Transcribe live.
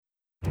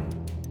Emergency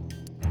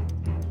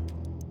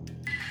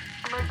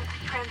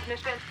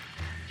transmission.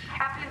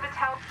 Captain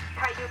Batel,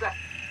 Cayuga.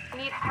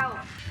 Need help.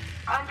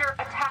 Under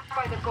attack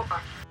by the Gorn.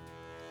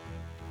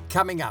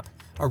 Coming up,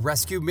 a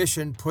rescue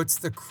mission puts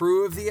the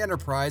crew of the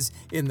Enterprise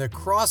in the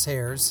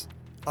crosshairs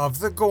of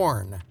the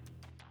Gorn.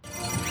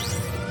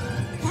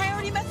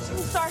 Priority message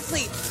from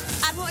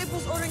Starfleet. Admiral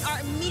April's ordering our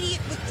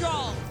immediate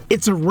withdrawal.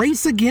 It's a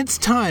race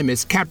against time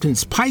as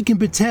Captains Pike and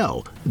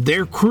Batel,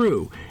 their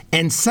crew,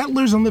 and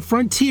settlers on the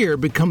frontier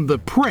become the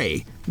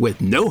prey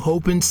with no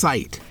hope in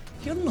sight.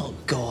 You're not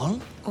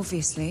Gorn.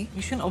 Obviously.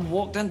 You shouldn't have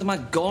walked into my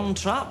Gorn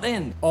trap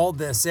then. All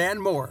this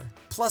and more,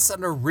 plus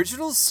an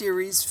original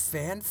series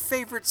fan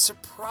favorite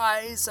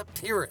surprise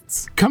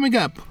appearance. Coming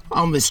up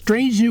on the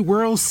Strange New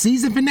Worlds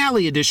season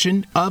finale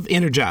edition of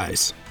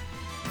Energize.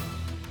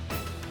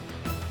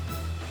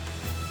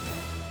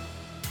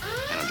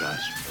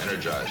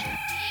 Energize.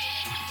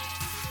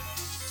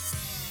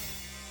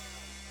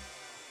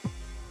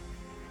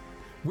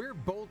 We're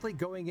boldly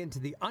going into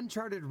the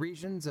uncharted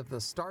regions of the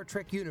Star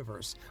Trek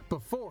universe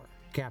before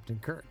Captain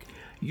Kirk.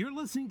 You're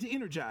listening to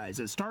Energize,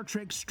 a Star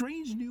Trek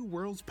Strange New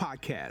Worlds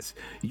podcast,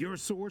 your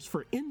source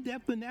for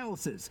in-depth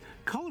analysis,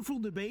 colorful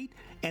debate,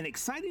 and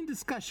exciting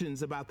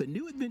discussions about the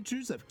new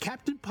adventures of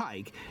Captain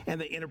Pike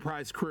and the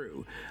Enterprise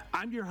crew.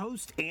 I'm your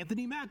host,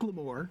 Anthony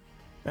McLemore.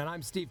 And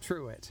I'm Steve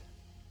Truitt.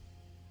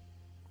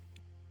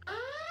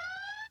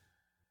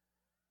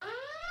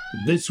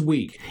 This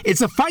week,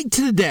 it's a fight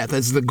to the death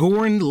as the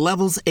Gorn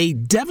levels a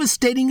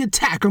devastating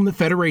attack on the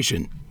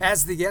Federation.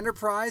 As the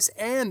Enterprise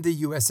and the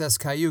USS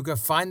Cayuga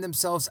find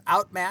themselves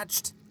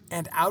outmatched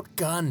and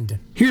outgunned.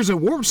 Here's a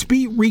warp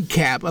speed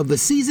recap of the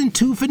Season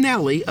 2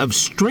 finale of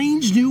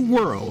Strange New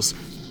Worlds,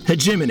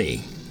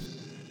 Hegemony.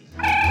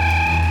 Emergency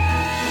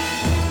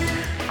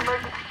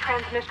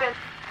transmission.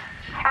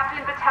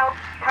 Captain Batel,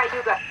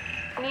 Cayuga.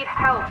 Need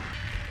help.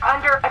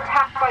 Under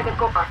attack by the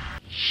Gorn.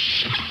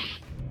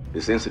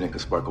 This incident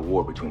could spark a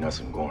war between us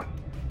and Gorn.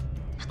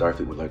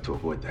 Starfleet would like to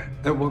avoid that.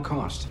 At what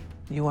cost?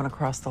 You want to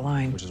cross the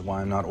line. Which is why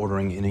I'm not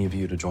ordering any of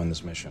you to join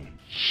this mission.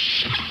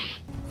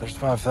 There's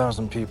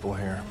 5,000 people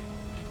here.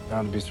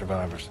 Bound to be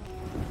survivors.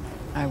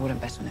 I wouldn't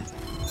bet on it.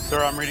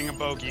 Sir, I'm reading a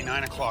bogey,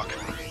 9 o'clock.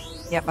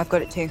 Yep, I've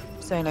got it too.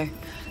 Solo.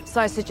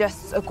 Size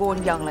suggests a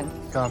Gorn youngling.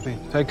 Copy.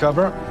 Take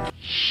cover.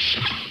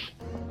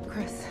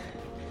 Chris,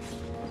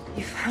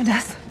 you found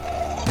us.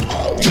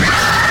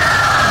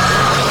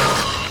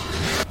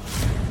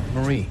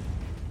 Marie,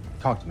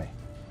 talk to me.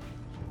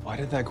 Why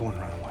did that Gorn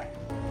run away?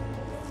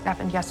 It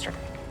happened yesterday.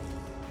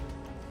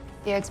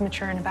 The eggs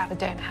mature in about a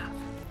day and a half.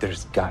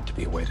 There's got to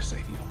be a way to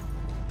save you.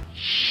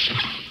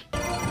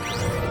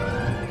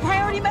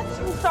 Priority message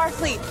from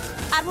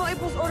Starfleet. Admiral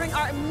April's ordering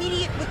our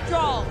immediate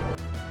withdrawal.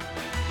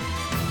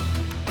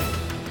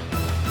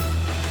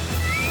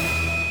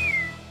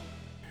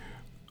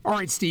 All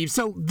right, Steve,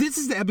 so this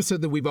is the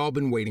episode that we've all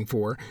been waiting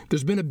for.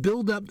 There's been a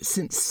build-up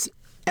since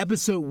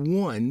episode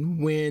 1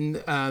 when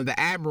the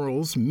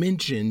admirals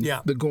mentioned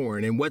the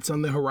Gorn and what's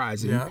on the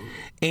horizon,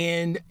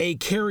 and a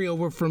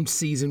carryover from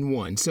season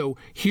 1. So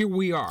here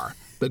we are,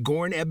 the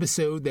Gorn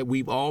episode that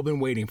we've all been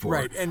waiting for.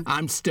 Right, and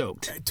I'm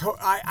stoked.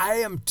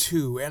 I am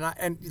too,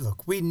 and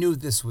look, we knew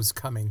this was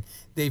coming.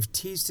 They've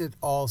teased it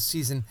all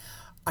season.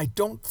 I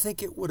don't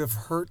think it would have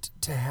hurt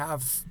to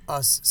have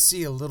us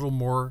see a little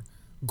more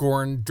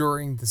Gorn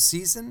during the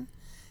season.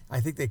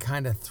 I think they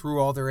kind of threw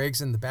all their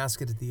eggs in the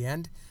basket at the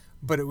end.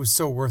 But it was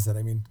so worth it.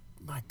 I mean,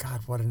 my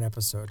God, what an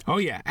episode. Oh,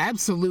 yeah,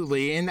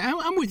 absolutely. And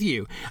I'm with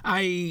you.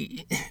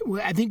 I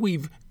think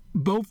we've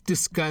both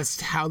discussed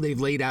how they've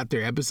laid out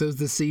their episodes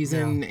this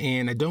season,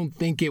 and I don't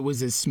think it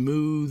was as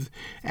smooth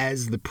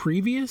as the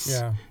previous.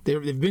 Yeah.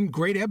 They've been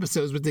great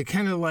episodes, but they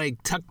kind of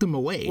like tucked them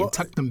away and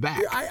tucked them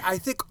back. I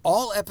think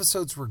all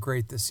episodes were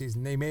great this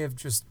season. They may have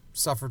just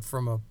suffered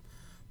from a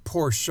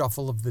poor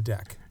shuffle of the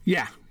deck.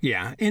 Yeah,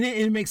 and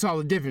it makes all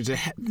the difference.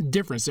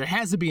 There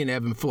has to be an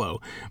ebb and flow.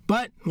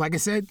 But like I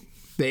said,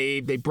 they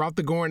brought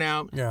the Gorn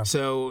out,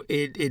 so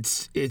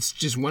it's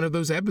just one of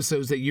those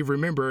episodes that you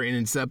remember, and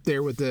it's up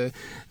there with the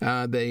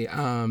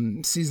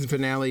season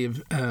finale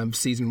of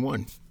season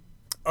 1.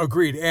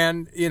 Agreed,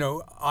 and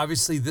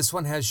obviously this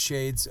one has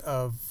shades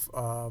of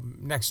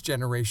Next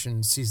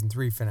Generation season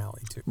 3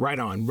 finale too. Right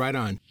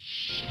on.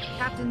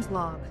 Captain's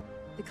log.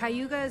 The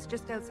Cayuga is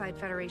just outside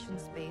Federation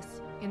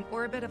space, in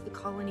orbit of the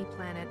colony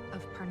planet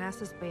of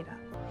Parnassus Beta.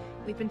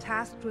 We've been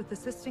tasked with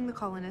assisting the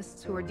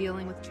colonists who are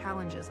dealing with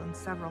challenges on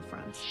several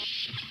fronts.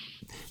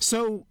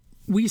 So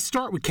we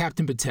start with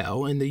Captain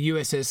Batel and the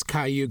USS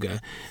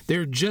Cayuga.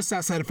 They're just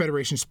outside of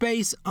Federation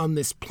space on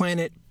this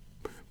planet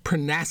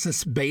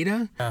Parnassus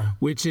Beta,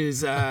 which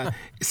is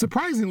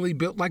surprisingly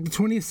built like the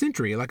 20th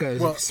century, like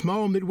a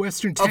small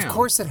Midwestern town. Of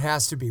course it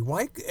has to be.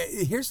 Why?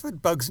 Here's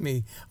what bugs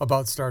me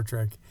about Star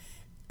Trek.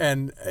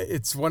 And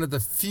it's one of the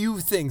few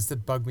things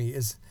that bug me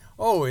is,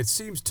 it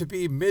seems to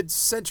be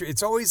mid-century.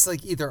 It's always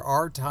like either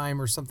our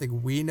time or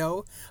something we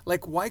know.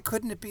 Like, why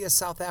couldn't it be a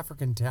South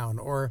African town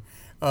or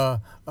a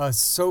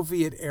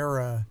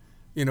Soviet-era,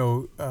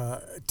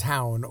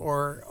 town?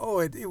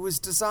 Or, it was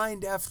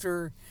designed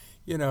after,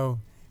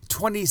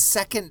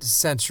 22nd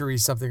century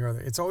something or other.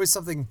 It's always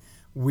something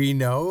we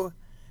know.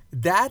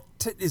 That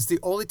is the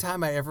only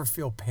time I ever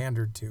feel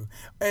pandered to.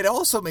 It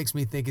also makes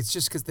me think it's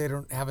just because they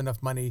don't have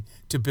enough money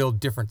to build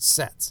different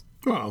sets.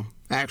 Well,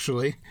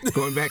 actually,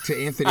 going back to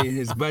Anthony and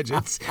his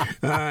budgets,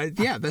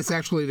 yeah, that's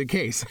actually the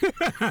case.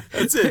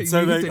 That's it. So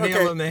you hit the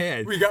nail on the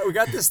head. We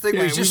got this thing.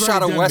 We just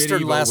shot a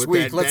Western last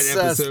week. That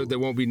episode that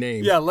won't be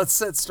named. Yeah, let's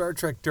set Star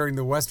Trek during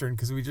the Western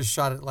because we just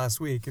shot it last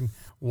week. And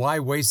why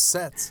waste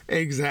sets?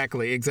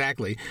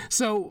 Exactly.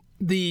 So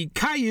the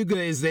Cayuga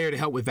is there to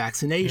help with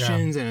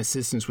vaccinations and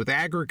assistance with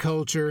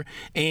agriculture.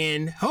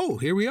 And,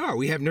 here we are.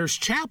 We have Nurse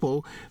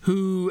Chapel,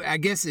 who I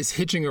guess is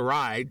hitching a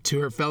ride to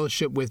her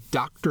fellowship with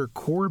Dr.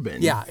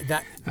 Corbin. Yeah,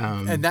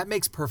 and that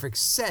makes perfect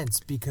sense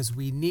because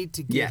we need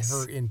to get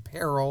her in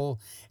peril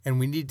and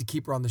we need to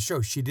keep her on the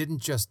show. She didn't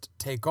just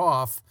take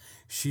off.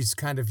 She's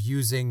kind of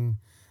using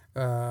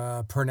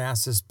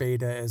Parnassus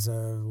Beta as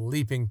a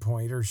leaping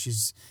point, or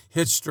she's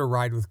hitched a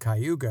ride with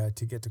Cayuga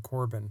to get to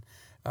Corbin.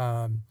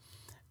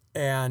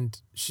 And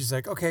she's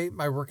like, okay,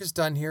 my work is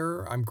done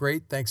here. I'm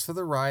great. Thanks for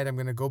the ride. I'm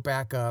going to go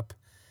back up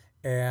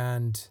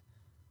and,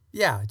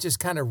 just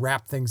kind of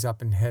wrap things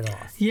up and head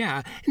off.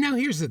 Yeah. Now,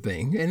 here's the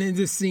thing, and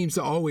this seems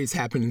to always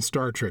happen in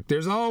Star Trek.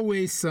 There's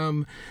always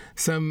some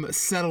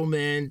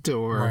settlement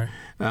or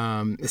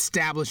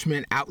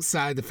establishment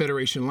outside the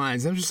Federation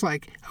lines. I'm just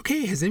like,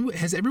 okay, has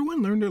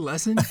everyone learned their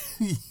lesson?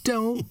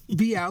 Don't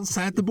be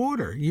outside the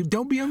border. You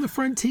don't be on the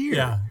frontier.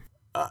 Yeah.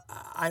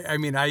 I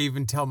mean, I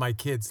even tell my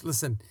kids,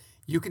 listen,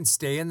 you can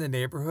stay in the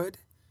neighborhood,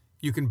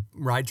 you can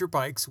ride your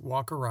bikes,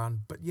 walk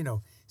around, but,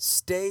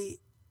 stay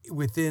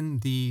within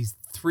the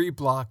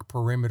 3-block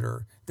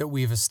perimeter that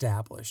we've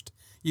established.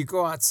 You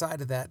go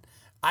outside of that,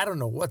 I don't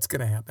know what's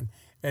going to happen.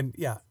 And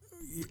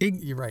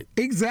you're right.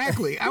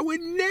 Exactly. I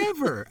would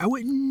never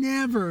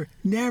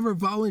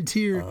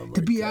volunteer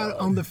to be out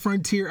on the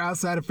frontier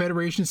outside of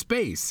Federation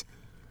space.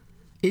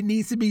 It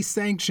needs to be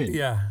sanctioned.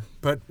 Yeah,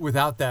 but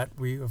without that,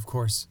 we, of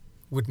course,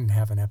 wouldn't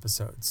have an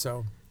episode.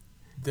 So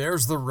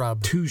there's the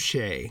rub.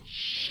 Touché.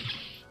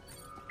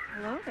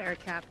 Hello there,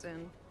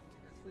 Captain.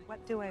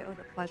 What do I owe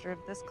the pleasure of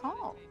this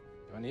call?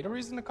 Do I need a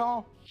reason to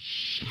call?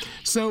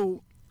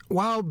 So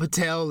while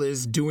Batel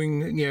is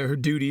doing her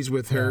duties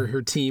with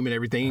her team and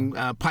everything,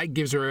 Pike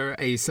gives her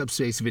a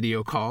subspace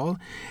video call,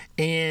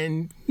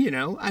 and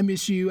I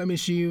miss you,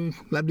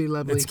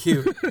 lovely. It's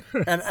cute.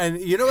 and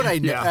you know what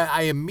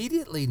I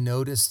immediately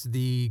noticed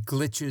the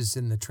glitches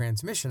in the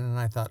transmission, and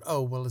I thought,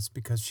 oh well, it's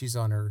because she's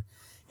on her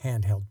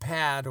handheld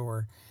pad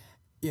or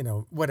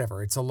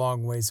whatever. It's a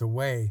long ways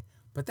away.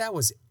 But that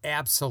was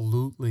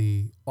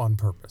absolutely on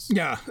purpose.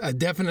 Yeah, a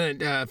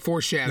definite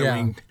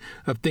foreshadowing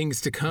of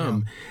things to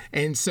come. Yeah.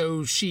 And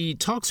so she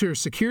talks to her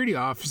security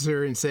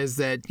officer and says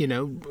that,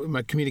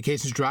 my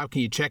communications dropped.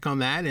 Can you check on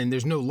that? And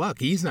there's no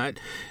luck. He's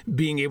not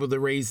being able to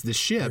raise the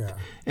ship. Yeah.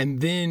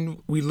 And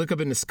then we look up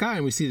in the sky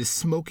and we see the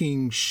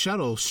smoking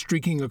shuttle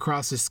streaking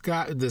across the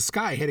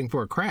sky heading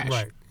for a crash.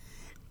 Right.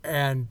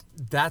 And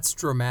that's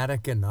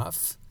dramatic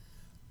enough.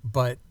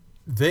 But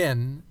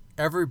then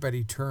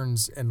everybody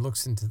turns and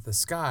looks into the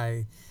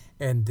sky,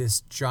 and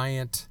this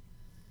giant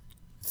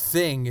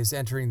thing is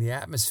entering the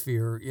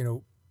atmosphere,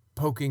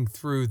 poking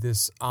through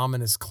this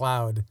ominous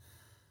cloud.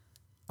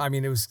 I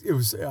mean, it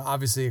was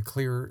obviously a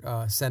clear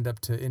send up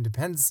to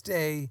Independence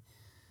Day,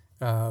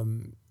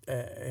 and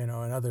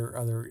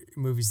other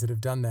movies that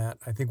have done that.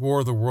 I think War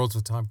of the Worlds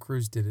with Tom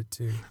Cruise did it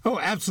too. Oh,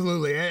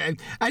 absolutely.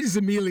 I just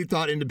immediately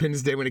thought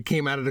Independence Day when it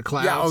came out of the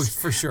clouds. Yeah, oh,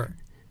 for sure.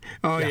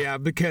 Oh, yeah,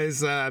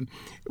 because what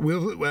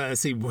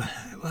was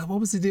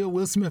the deal?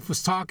 Will Smith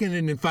was talking,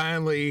 and then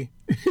finally,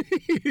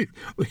 it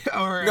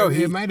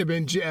might have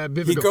been Vivica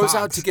Fox. He goes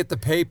out to get the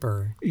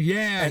paper.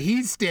 Yeah,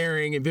 he's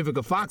staring, and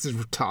Vivica Fox is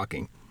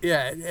talking.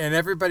 Yeah, and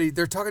everybody,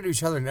 they're talking to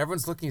each other, and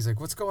everyone's looking. He's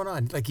like, what's going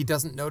on? Like, he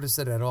doesn't notice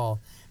it at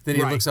all. Then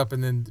he looks up,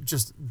 and then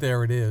just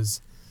there it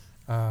is.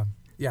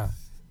 Yeah.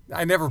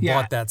 I never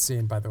bought that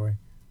scene, by the way.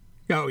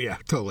 Oh, yeah,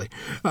 totally.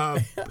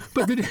 But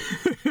then,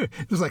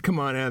 it was like, come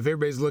on, if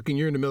everybody's looking,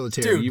 you're in the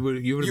military. Dude, you would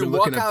have been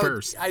looking up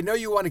first. I know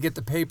you want to get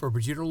the paper,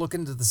 but you don't look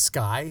into the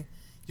sky.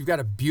 You've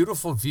got a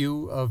beautiful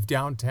view of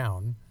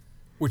downtown,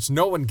 which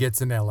no one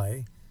gets in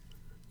L.A.,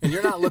 and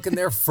you're not looking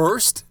there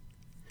first?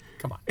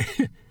 Come on.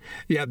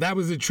 Yeah, that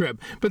was a trip.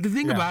 But the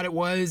thing about it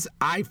was,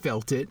 I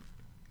felt it.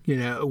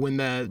 When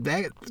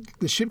the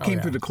ship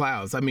came through the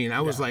clouds. I mean, I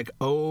was like,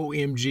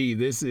 OMG,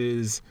 this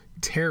is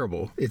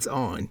terrible. It's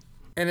on.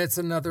 And it's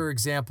another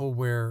example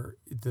where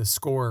the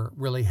score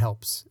really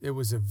helps. It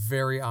was a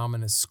very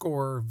ominous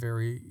score,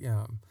 very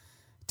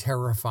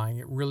terrifying.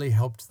 It really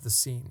helped the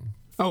scene.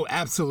 Oh,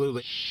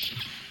 absolutely. To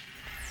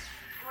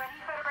any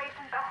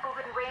Federation vessels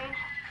in range,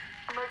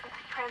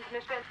 emergency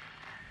transmission.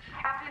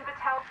 Captain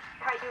Batel,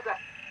 Cayuga,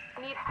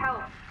 need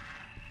help.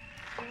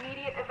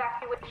 Immediate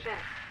evacuation.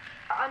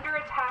 Under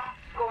attack,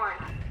 Gorn.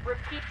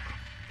 Repeat,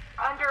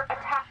 under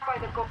attack by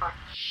the Gorn.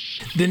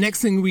 The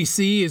next thing we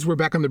see is we're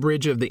back on the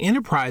bridge of the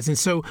Enterprise, and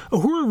so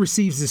Uhura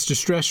receives this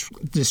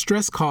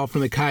distress call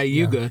from the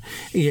Cayuga,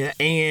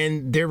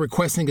 and they're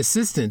requesting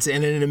assistance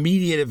and an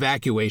immediate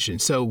evacuation.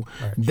 So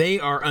they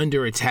are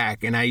under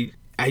attack, and I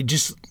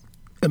just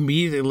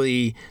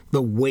immediately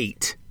the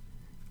weight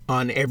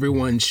on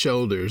everyone's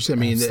shoulders. I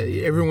mean,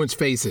 everyone's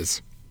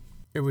faces.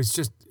 It was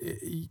just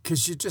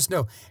because you just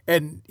know,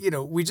 and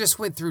we just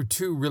went through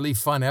 2 really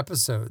fun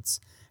episodes.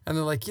 And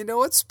they're like, you know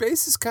what?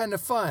 Space is kind of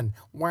fun.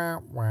 Wah,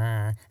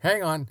 wah.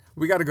 Hang on.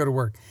 We got to go to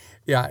work.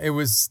 Yeah, it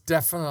was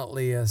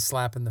definitely a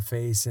slap in the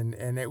face, and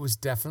it was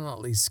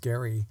definitely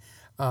scary.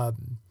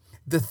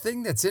 The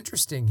thing that's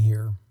interesting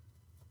here,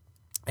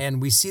 and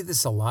we see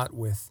this a lot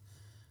with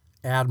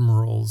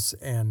admirals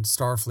and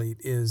Starfleet,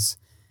 is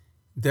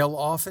they'll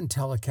often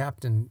tell a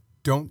captain,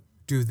 don't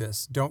do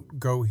this.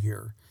 Don't go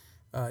here.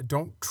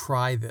 Don't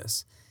try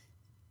this.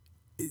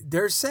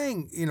 They're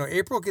saying,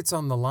 April gets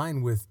on the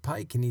line with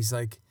Pike, and he's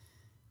like,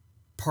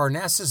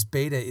 Parnassus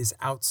Beta is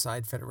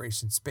outside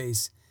Federation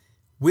space.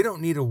 We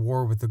don't need a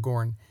war with the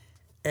Gorn,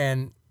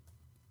 and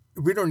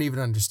we don't even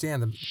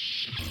understand them.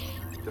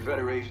 The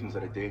Federation's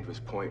at a dangerous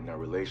point in our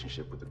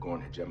relationship with the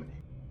Gorn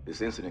Hegemony.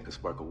 This incident could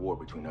spark a war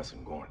between us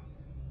and Gorn.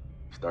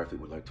 Starfleet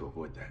would like to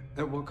avoid that.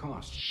 At what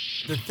cost?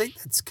 The thing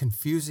that's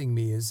confusing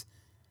me is,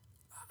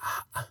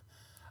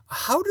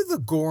 how do the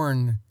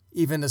Gorn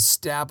even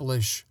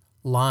establish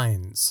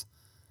lines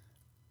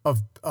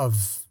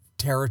of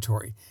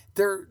territory?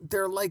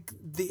 They're like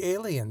the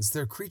aliens.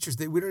 They're creatures.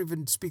 We don't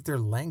even speak their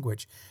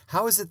language.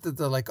 How is it that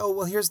they're like, oh,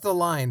 well, here's the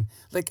line?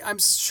 Like, I'm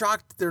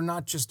shocked they're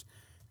not just,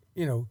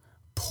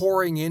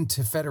 pouring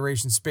into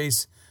Federation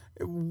space.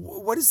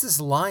 What is this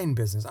line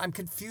business? I'm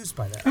confused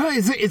by that.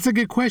 It's a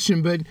good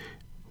question, but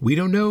we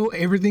don't know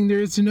everything there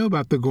is to know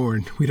about the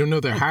Gorn. We don't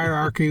know their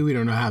hierarchy. We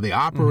don't know how they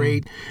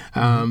operate.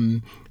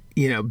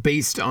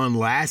 Based on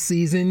last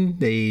season,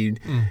 they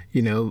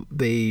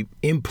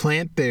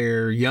implant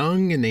their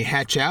young and they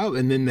hatch out,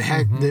 and then the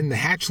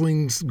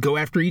hatchlings go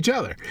after each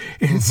other.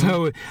 And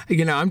so,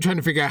 I'm trying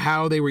to figure out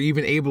how they were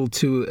even able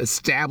to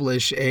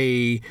establish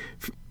a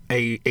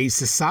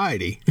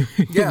society.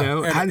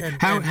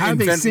 How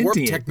they sentient warp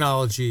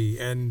technology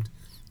and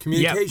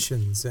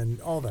communications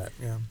and all that.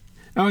 Yeah.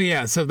 Oh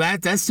yeah, so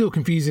that's still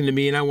confusing to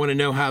me, and I want to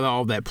know how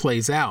all that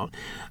plays out.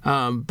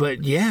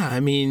 But yeah, I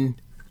mean,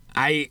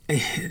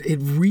 it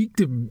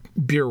reeked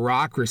of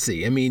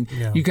bureaucracy. I mean,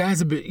 you guys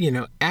have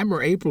been,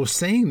 Admiral April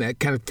saying that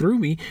kind of threw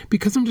me,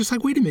 because I'm just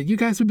like, wait a minute, you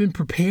guys have been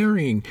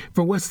preparing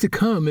for what's to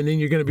come, and then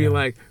you're going to be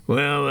like,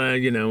 well,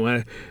 we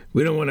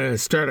don't want to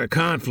start a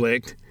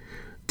conflict.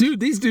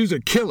 Dude, these dudes are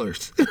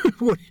killers.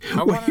 what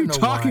are you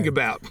talking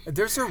about?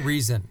 There's a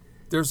reason.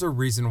 There's a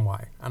reason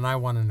why, and I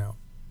want to know.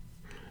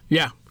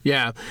 Yeah.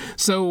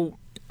 So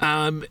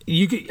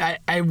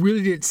I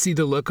really did see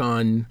the look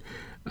on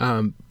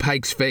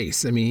Pike's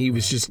face. I mean, he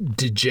was just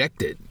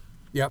dejected.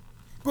 Yep.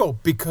 Well,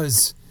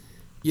 because,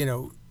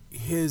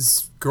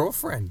 his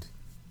girlfriend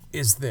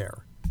is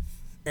there.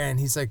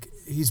 And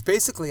he's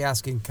basically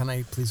asking, can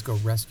I please go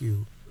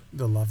rescue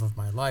the love of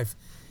my life?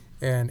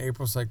 And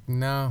April's like,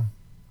 no,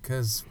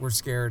 because we're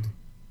scared.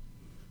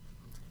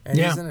 And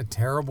he's in a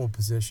terrible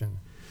position.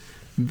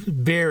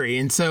 Very.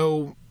 And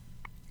so,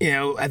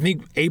 I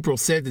think April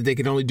said that they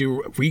could only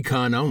do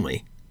recon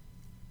only.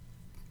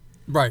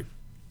 Right.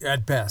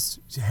 At best.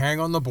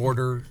 Hang on the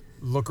border,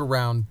 look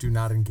around, do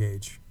not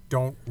engage.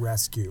 Don't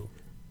rescue.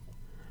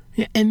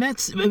 Yeah, and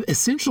that's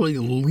essentially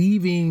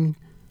leaving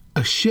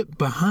a ship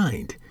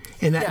behind.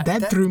 And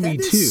that threw me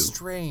too. That is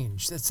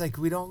strange. That's like,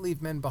 we don't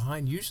leave men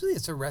behind. Usually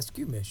it's a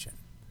rescue mission.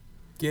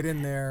 Get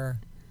in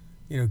there,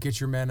 get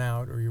your men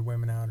out or your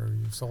women out or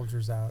your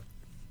soldiers out.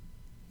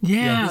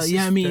 Yeah,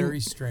 I mean, very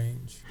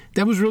strange.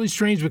 That was really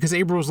strange, because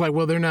April was like,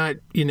 well, they're not,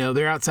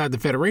 they're outside the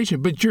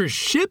Federation, but your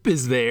ship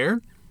is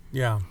there.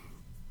 Yeah.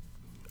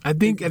 I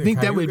think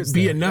that would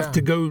be enough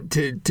to go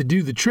to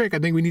do the trick. I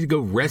think we need to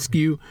go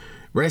rescue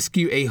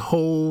a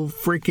whole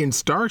freaking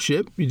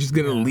starship. You're just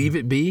going to leave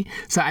it be?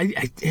 So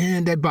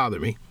that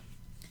bothered me.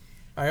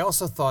 I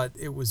also thought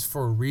it was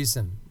for a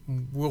reason.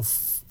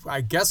 I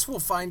guess we'll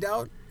find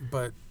out,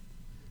 but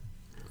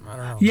I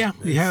don't know.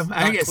 Yeah.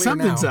 I guess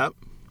something's up.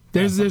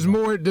 There's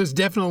more. There's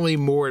definitely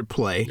more at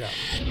play. Yeah.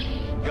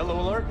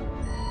 Yellow alert.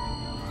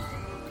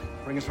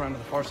 Bring us around to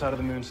the far side of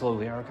the moon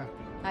slowly, Erica.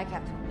 Aye,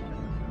 Captain.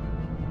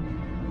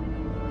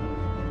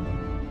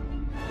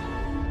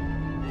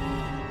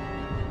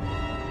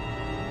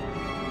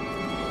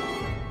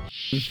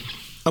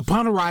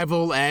 Upon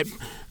arrival at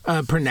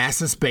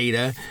Parnassus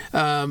Beta,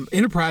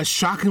 Enterprise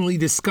shockingly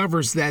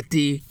discovers that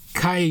the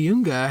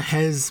Cayuga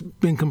has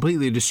been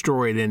completely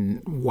destroyed,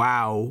 and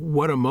wow,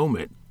 what a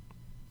moment.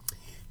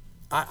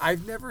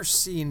 I've never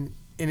seen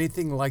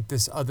anything like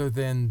this other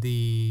than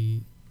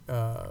the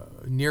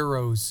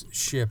Nero's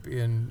ship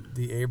in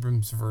the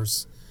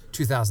Abrams-verse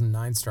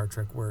 2009 Star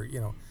Trek, where,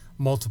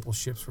 multiple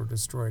ships were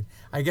destroyed.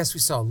 I guess we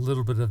saw a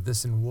little bit of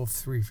this in Wolf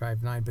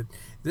 359, but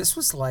this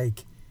was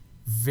like,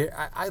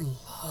 I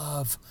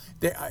love,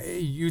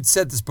 you'd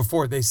said this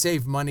before, they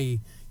save money,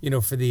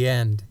 for the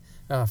end.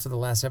 for the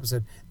last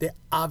episode. They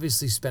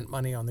obviously spent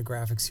money on the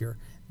graphics here.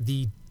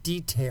 The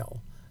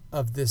detail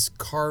of this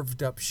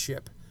carved up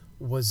ship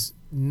was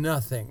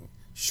nothing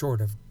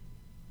short of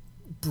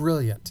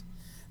brilliant.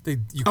 You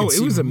could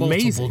see it was multiple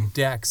amazing.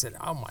 decks, and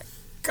oh my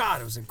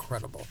God, it was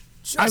incredible.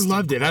 I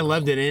loved it.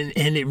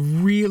 And it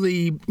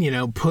really,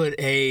 put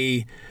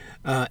a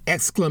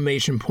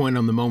exclamation point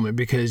on the moment,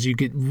 because you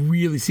could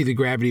really see the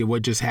gravity of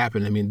what just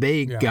happened. I mean,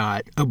 they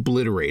got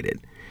obliterated.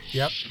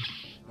 Yep.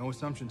 No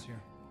assumptions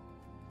here.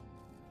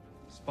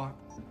 Spot,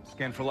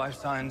 scan for life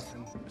signs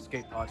and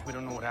escape pods. We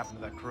don't know what happened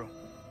to that crew.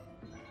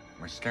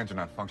 My scans are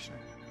not functioning.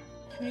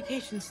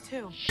 Communications,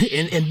 too.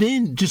 And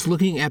then just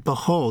looking at the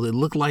hull, it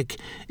looked like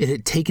it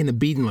had taken a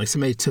beating, like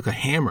somebody took a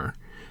hammer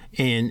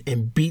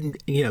and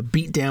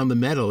beat down the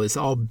metal. It's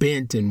all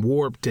bent and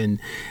warped, and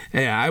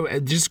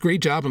just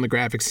great job on the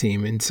graphics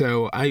team. And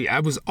so I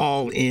was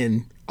all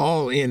in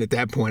at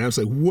that point. I was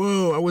like,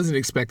 whoa, I wasn't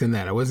expecting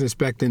that. I wasn't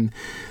expecting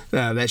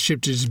that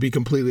ship to just be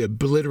completely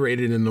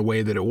obliterated in the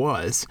way that it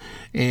was.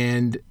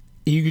 And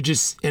you could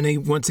just, and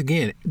then once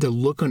again, the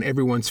look on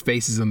everyone's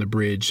faces on the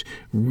bridge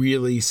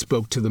really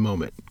spoke to the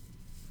moment.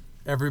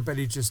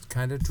 Everybody just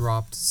kind of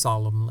dropped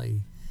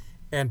solemnly.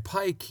 And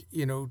Pike,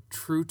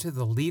 true to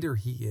the leader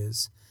he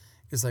is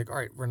like, all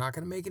right, we're not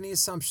going to make any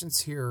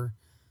assumptions here.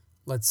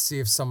 Let's see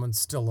if someone's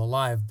still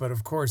alive. But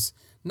of course,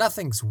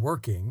 nothing's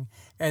working.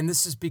 And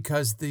this is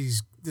because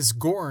this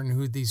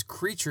Gorn, these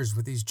creatures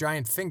with these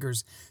giant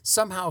fingers,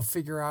 somehow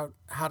figure out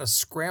how to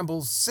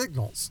scramble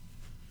signals.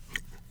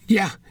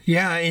 Yeah,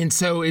 and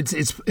so it's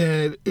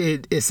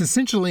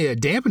essentially a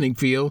dampening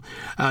field.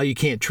 You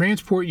can't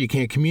transport, you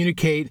can't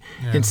communicate,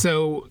 and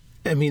so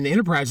the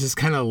Enterprise is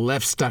kind of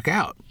left stuck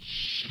out.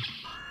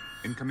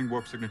 Incoming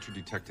warp signature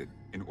detected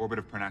in orbit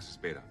of Parnassus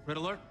Beta. Red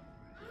alert.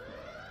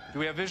 Do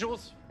we have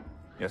visuals?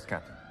 Yes,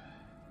 Captain.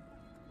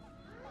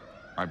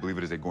 I believe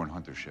it is a Gorn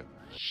hunter ship.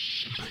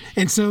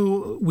 And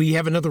so we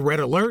have another red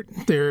alert.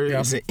 There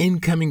is an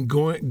incoming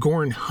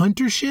Gorn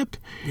hunter ship.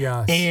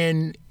 Yes.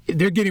 And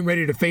they're getting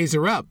ready to phase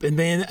her up. And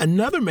then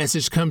another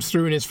message comes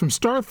through, and it's from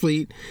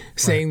Starfleet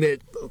saying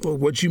that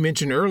what you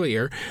mentioned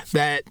earlier,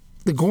 that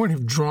the Gorn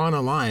have drawn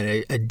a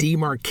line, a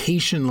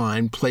demarcation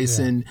line,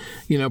 placing,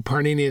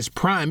 Parnenius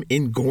Prime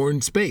in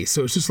Gorn space.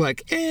 So it's just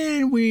like,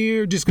 and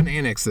we're just going to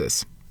annex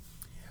this.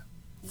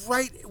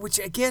 Right, which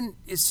again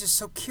is just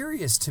so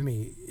curious to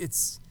me.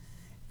 It's,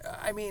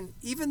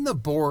 even the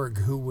Borg,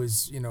 who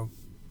was,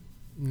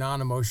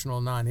 non-emotional,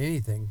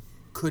 non-anything,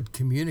 could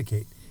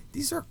communicate.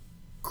 These are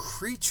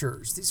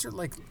creatures. These are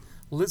like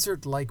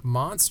lizard-like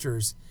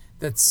monsters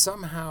that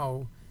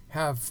somehow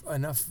have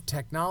enough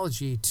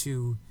technology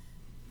to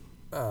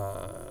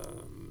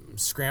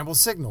scramble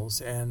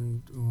signals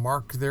and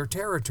mark their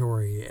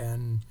territory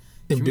and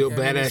build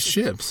badass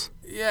ships.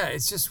 Yeah,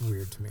 it's just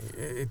weird to me.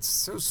 It's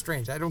so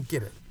strange. I don't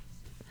get it.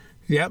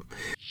 Yep.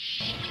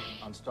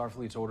 On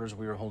Starfleet's orders,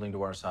 we are holding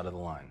to our side of the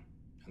line,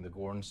 and the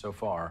Gorn so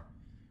far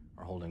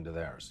are holding to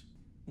theirs.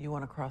 You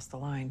want to cross the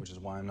line. Which is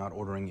why I'm not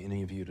ordering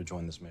any of you to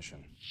join this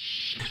mission.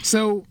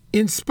 So,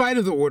 in spite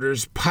of the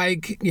orders,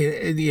 Pike,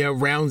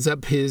 rounds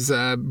up his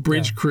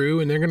bridge crew,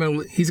 and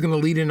he's gonna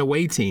lead an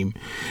away team,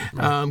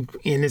 and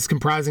it's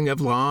comprising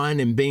of Lon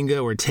and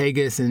Bingo,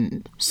 Ortegas,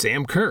 and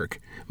Sam Kirk.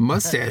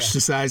 Mustache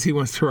decides he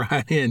wants to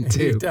ride in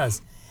too. He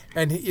does,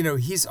 and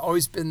he's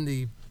always been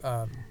the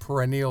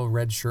perennial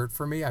red shirt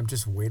for me. I'm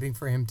just waiting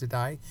for him to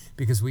die,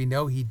 because we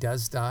know he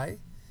does die.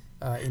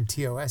 In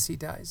TOS, he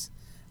dies.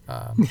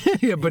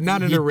 But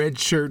not in a red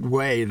shirt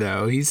way,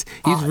 though. He's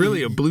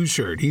really a blue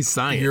shirt. He's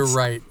science. You're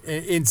right.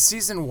 In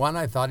season 1,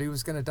 I thought he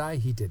was going to die.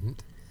 He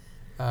didn't.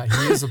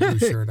 He is a blue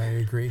shirt. I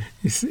agree.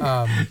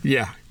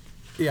 Yeah.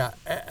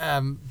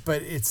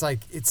 But it's like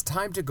it's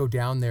time to go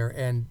down there,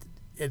 and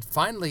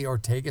finally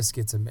Ortegas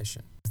gets a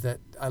mission. That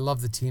I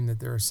love the team that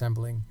they're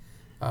assembling.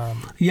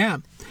 And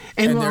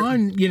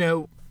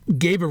Lon,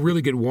 gave a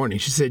really good warning.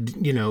 She said,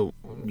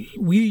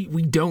 we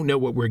don't know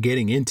what we're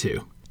getting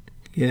into.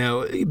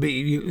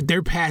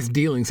 Their past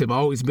dealings have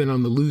always been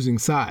on the losing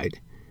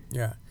side.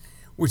 Yeah,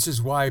 which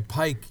is why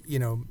Pike,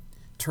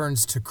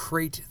 turns to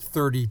Crate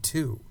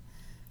 32.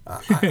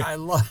 I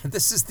love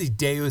this is the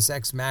Deus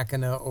Ex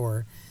Machina,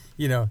 or,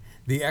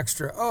 the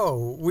extra.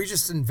 Oh, we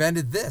just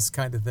invented this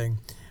kind of thing,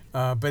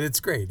 but it's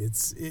great.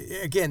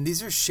 Again,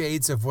 these are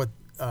shades of what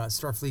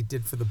Starfleet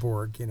did for the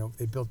Borg.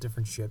 They built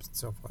different ships and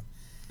so forth.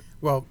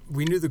 Well,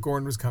 we knew the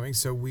Gorn was coming,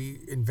 so we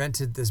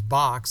invented this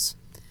box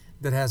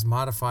that has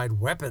modified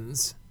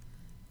weapons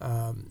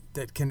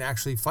that can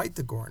actually fight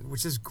the Gorn,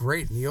 which is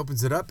great. And he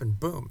opens it up, and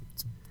boom,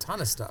 it's a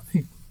ton of stuff.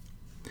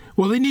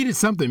 Well, they needed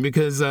something,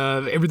 because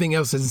everything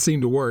else doesn't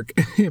seem to work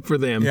for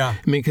them. Yeah.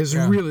 Because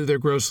really they're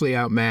grossly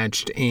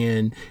outmatched,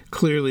 and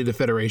clearly the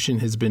Federation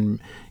has been,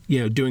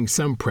 doing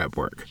some prep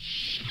work.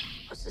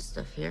 What's this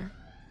stuff here?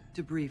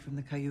 Debris from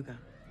the Cayuga.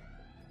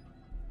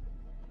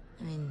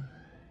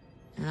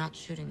 They're not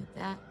shooting at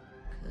that,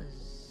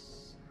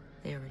 because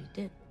they already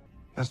did.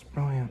 That's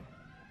brilliant.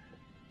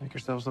 Make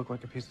yourselves look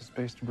like a piece of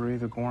space debris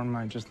the Gorn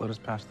might just let us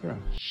pass through.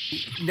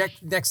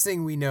 Next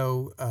thing we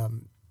know,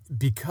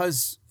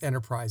 because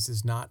Enterprise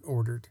is not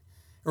ordered,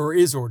 or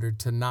is ordered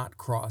to not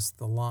cross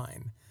the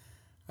line,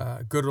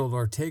 good old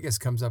Ortegas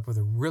comes up with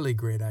a really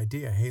great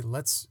idea. Hey,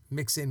 let's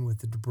mix in with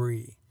the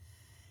debris,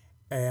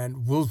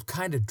 and we'll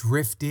kind of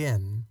drift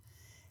in,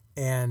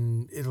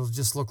 and it'll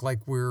just look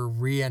like we're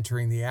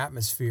re-entering the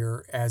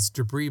atmosphere as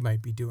debris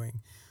might be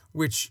doing,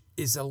 which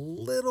is a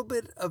little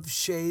bit of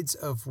shades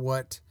of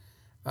what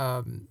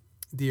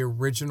the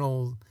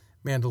original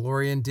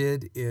Mandalorian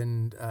did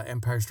in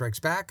Empire Strikes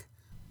Back,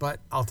 but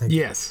I'll take it.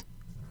 Yes,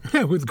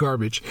 with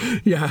garbage.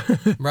 Yeah.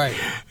 Right.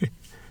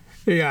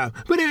 Yeah,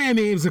 but I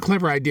mean, it was a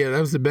clever idea. That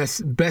was the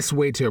best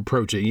way to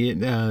approach it.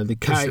 The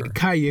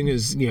Kai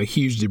Yunga's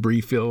huge debris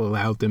field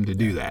allowed them to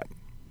do that.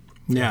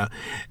 Yeah.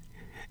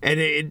 And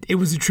it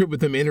was a trip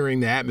with them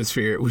entering the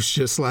atmosphere. It was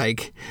just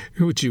like,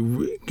 you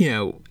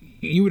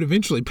would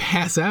eventually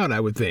pass out, I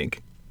would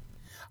think.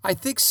 I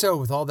think so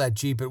with all that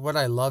G, but what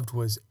I loved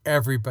was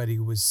everybody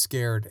was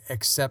scared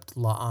except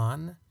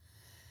La'an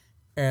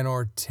and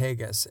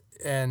Ortegas.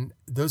 And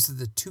those are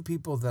the two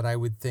people that I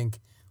would think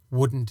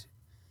wouldn't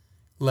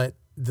let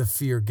the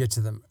fear get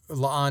to them.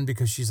 La'an,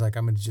 because she's like,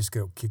 I'm going to just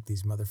go kick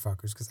these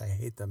motherfuckers because I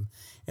hate them.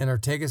 And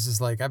Ortegas is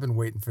like, I've been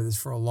waiting for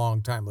this for a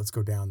long time. Let's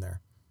go down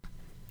there.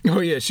 Oh,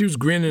 yeah. She was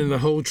grinning the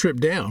whole trip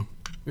down.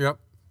 Yep.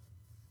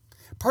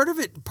 Part of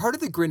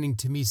the grinning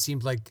to me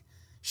seemed like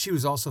she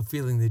was also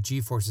feeling the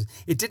G-forces.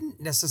 It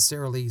didn't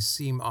necessarily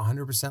seem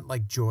 100%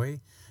 like joy.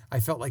 I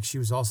felt like she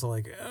was also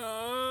like,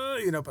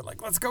 but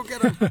like, let's go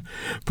get him.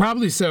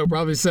 Probably so.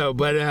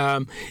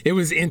 But it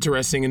was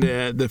interesting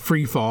in the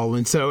free fall.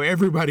 And so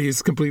everybody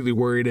is completely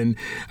worried. And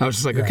I was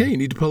just like, okay, you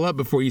need to pull up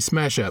before you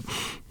smash up.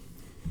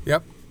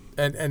 Yep.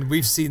 And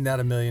we've seen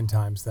that a million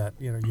times that,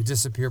 you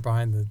disappear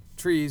behind the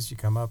trees, you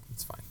come up,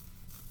 it's fine.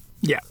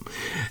 Yeah.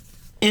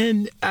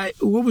 And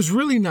what was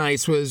really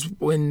nice was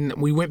when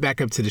we went back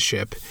up to the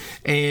ship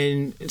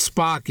and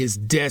Spock is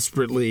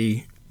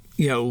desperately,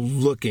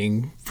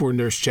 looking for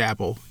Nurse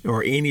Chapel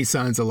or any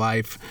signs of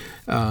life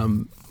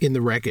in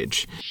the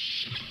wreckage.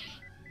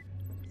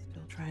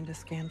 Still trying to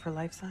scan for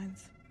life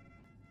signs?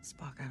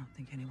 Spock, I don't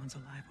think anyone's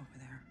alive over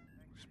there.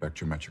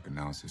 Spectrometric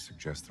analysis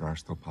suggests there are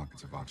still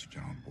pockets of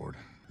oxygen on board.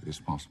 It is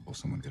possible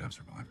someone could have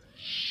survived.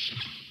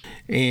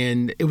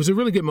 And it was a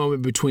really good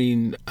moment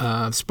between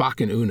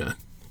Spock and Una.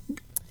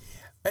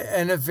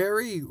 And a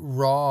very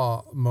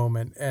raw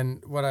moment.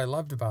 And what I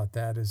loved about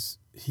that is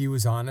he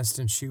was honest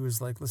and she was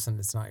like, listen,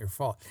 it's not your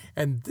fault.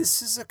 And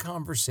this is a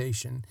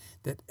conversation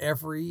that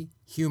every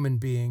human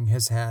being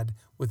has had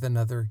with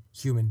another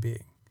human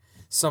being.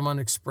 Someone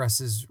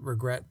expresses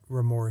regret,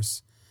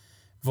 remorse,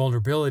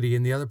 vulnerability,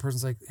 and the other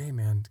person's like, hey,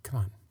 man, come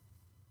on.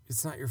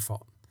 It's not your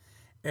fault.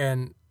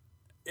 And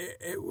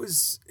it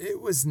was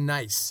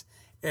nice.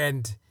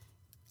 And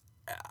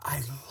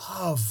I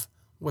love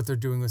what they're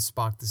doing with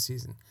Spock this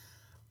season.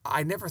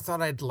 I never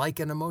thought I'd like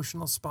an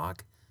emotional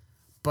Spock,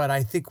 but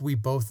I think we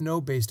both know,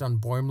 based on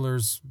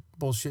Boimler's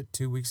bullshit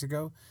 2 weeks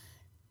ago,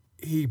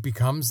 he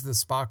becomes the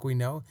Spock we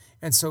know.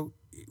 And so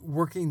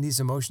working these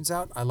emotions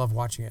out, I love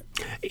watching it.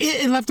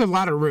 It left a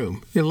lot of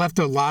room.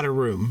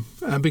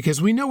 Because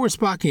we know where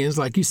Spock is,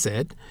 like you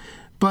said,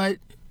 but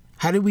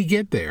how did we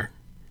get there?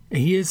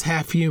 He is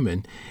half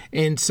human.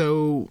 And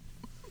so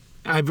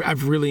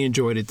I've really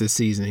enjoyed it this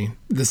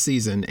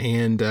season,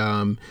 and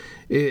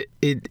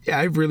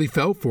I really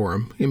felt for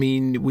him. I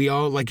mean, we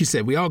all, like you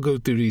said, we all go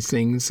through these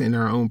things in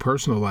our own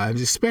personal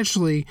lives,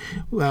 especially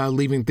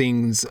leaving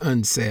things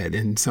unsaid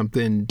and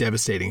something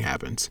devastating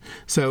happens.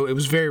 So it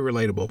was very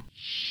relatable.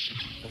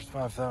 There's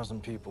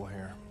 5,000 people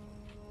here,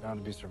 bound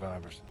to be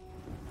survivors.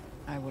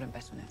 I wouldn't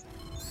bet on it.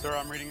 Sir,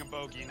 I'm reading a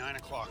bogey, 9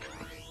 o'clock.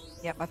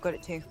 Yep, I've got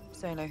it too.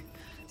 Solo.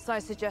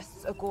 Size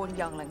suggests a Gorn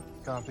youngling.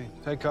 Copy.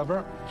 Take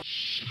cover.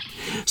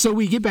 So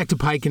we get back to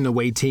Pike and the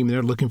away team.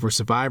 They're looking for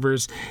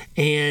survivors,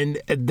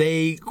 and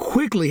they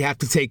quickly have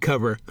to take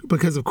cover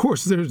because, of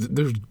course,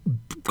 there's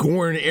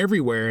Gorn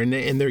everywhere,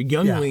 and they're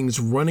younglings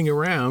running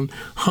around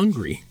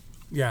hungry.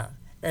 Yeah,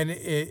 and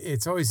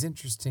it's always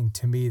interesting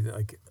to me that,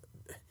 like,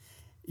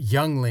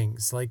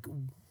 younglings, like,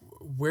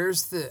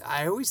 where's the...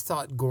 I always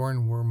thought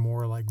Gorn were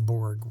more like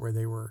Borg, where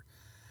they were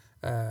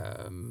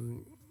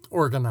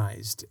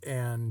organized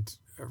and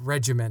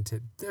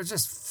regimented. They're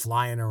just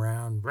flying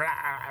around,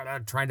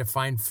 trying to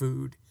find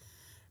food.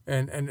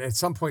 And at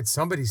some point,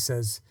 somebody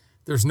says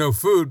there's no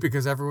food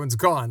because everyone's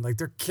gone. Like,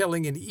 they're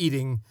killing and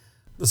eating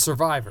the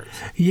survivors.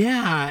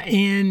 Yeah,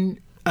 and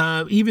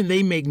even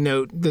they make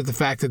note that the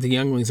fact that the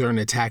younglings aren't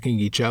attacking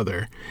each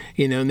other.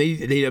 And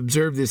they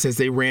observed this as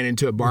they ran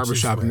into a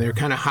barbershop, and they're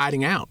kind of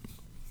hiding out.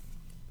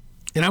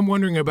 And I'm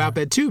wondering about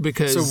that, too,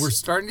 because... So we're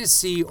starting to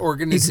see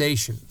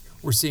organization.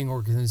 We're seeing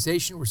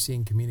organization. We're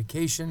seeing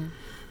communication.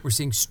 We're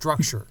seeing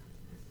structure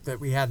that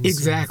we hadn't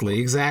seen.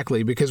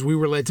 Exactly. Because we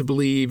were led to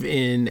believe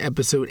in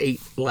episode 8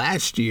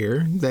 last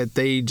year that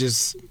they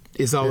just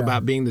is all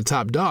about being the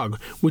top dog,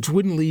 which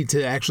wouldn't lead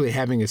to actually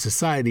having a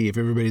society if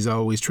everybody's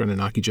always trying to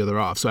knock each other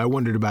off. So I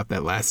wondered about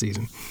that last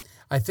season.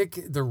 I think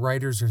the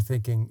writers are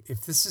thinking, if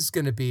this is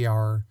going to be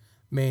our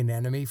main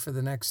enemy for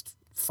the next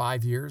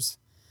 5 years,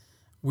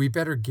 we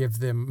better give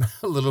them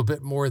a little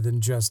bit more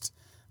than just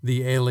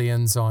the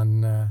aliens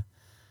on,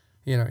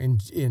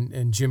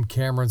 in Jim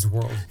Cameron's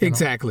world.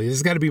 Exactly.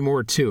 There's got to be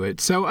more to it.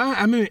 So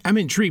I'm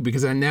intrigued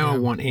because I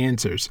want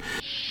answers.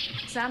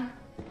 Sam?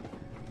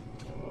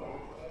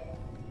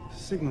 The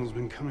signal's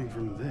been coming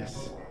from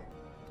this.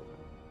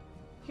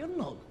 You're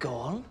not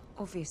Gorn.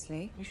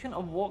 Obviously. You shouldn't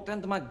have walked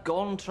into my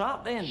Gorn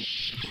trap then.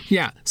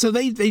 Yeah, so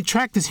they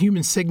track this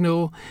human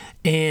signal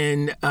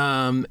and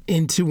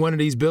into one of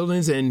these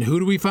buildings, and who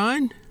do we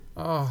find?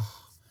 Oh,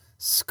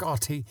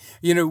 Scotty.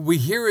 We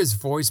hear his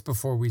voice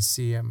before we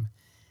see him,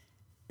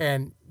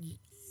 and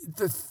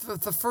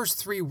the first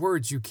 3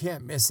 words, you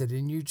can't miss it,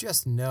 and you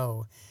just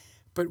know.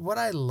 But what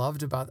I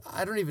loved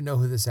I don't even know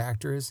who this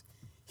actor is.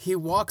 He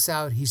walks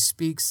out, he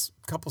speaks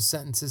a couple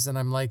sentences, and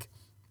I'm like,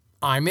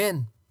 I'm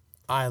in.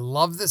 I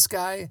love this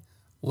guy.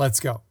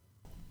 Let's go.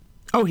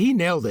 Oh, he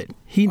nailed it.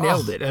 He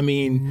nailed it. I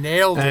mean,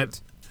 nailed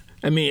it.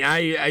 I mean,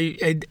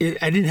 I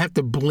didn't have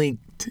to blink.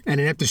 I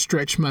didn't have to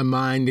stretch my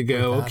mind to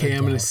go, okay,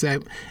 I'm going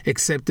to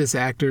accept this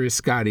actor as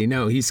Scotty.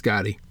 No, he's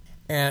Scotty.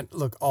 And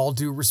look, all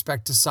due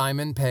respect to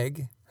Simon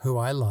Pegg, who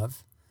I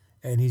love,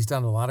 and he's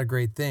done a lot of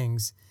great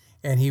things,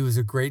 and he was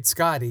a great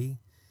Scotty,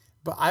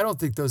 but I don't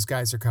think those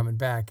guys are coming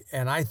back,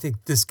 and I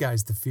think this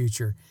guy's the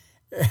future.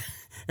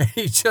 And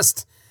he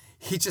just,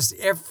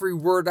 every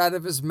word out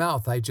of his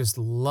mouth, I just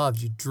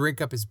loved. You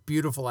drink up his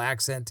beautiful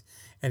accent,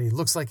 and he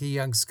looks like a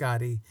young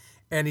Scotty,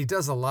 and he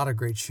does a lot of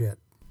great shit.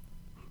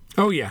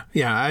 Oh, yeah.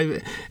 Yeah.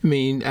 I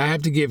mean, I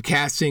have to give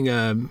casting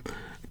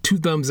 2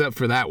 thumbs up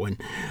for that one.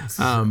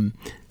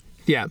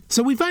 Yeah.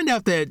 So we find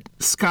out that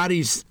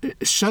Scotty's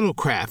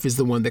shuttlecraft is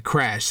the one that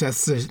crashed.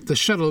 That's the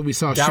shuttle we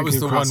saw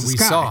shooting across the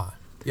sky. That was the one we saw.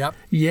 Yep.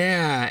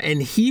 Yeah,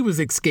 and he was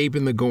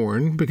escaping the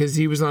Gorn because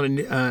he was on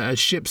a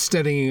ship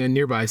studying a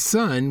nearby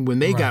sun when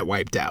they got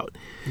wiped out.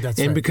 That's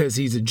and right. because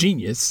he's a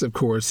genius, of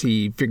course,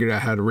 he figured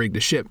out how to rig the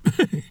ship,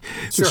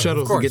 the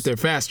shuttles to get there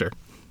faster.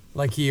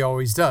 Like he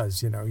always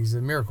does, he's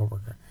a miracle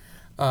worker.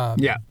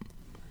 Yeah.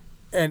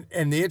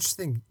 And the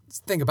interesting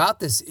thing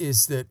about this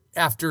is that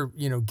after,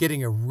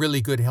 getting a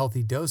really good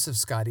healthy dose of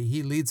Scotty,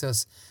 he leads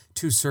us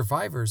to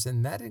survivors,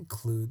 and that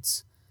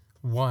includes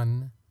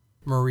one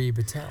Marie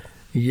Batel.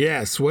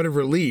 Yes, what a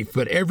relief.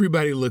 But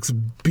everybody looks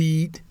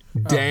beat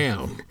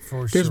down.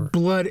 For There's sure.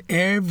 blood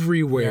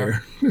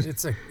everywhere. Yeah,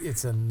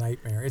 it's a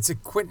nightmare. It's a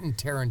Quentin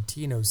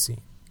Tarantino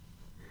scene.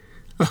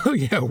 Oh,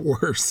 yeah,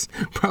 worse.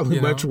 Probably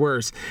much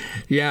worse.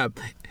 Yeah.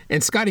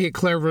 And Scotty had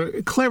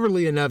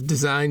cleverly enough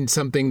designed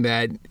something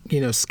that,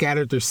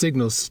 scattered their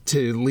signals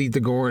to lead the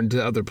Gorn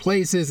to other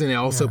places, and it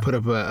also put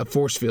up a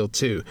force field,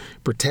 too,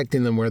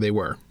 protecting them where they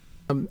were.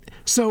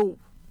 So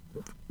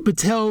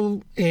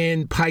Batel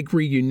and Pike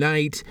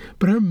reunite,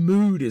 but her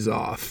mood is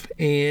off,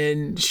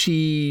 and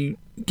she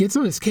gets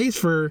on his case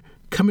for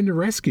coming to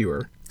rescue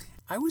her.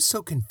 I was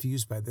so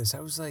confused by this.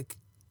 I was like,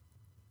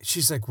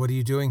 she's like, what are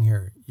you doing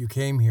here? You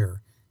came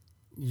here.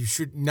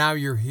 Now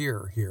you're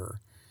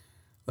here.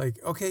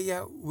 Like, okay,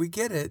 yeah, we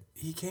get it.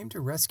 He came to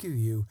rescue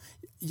you.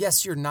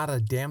 Yes, you're not a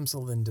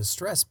damsel in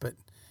distress, but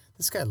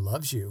this guy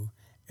loves you,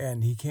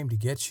 and he came to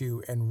get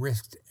you and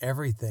risked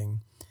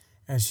everything.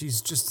 And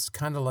she's just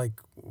kind of like,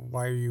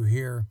 why are you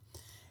here?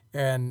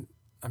 And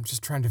I'm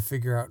just trying to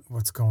figure out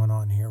what's going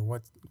on here.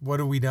 What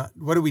do we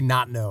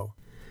not know?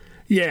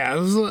 Yeah, it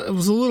was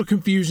a little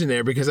confusion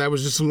there because I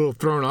was just a little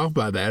thrown off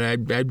by that.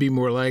 I'd be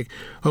more like,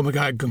 oh my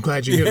God, I'm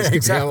glad you're here.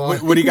 Exactly.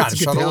 What do you got? A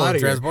shuttle, a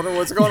transporter?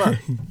 What's going on?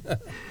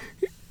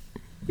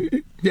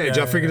 Did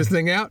y'all figure this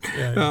thing out?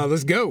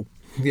 Let's go.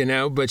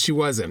 But she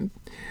wasn't.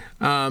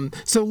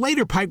 So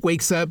later, Pike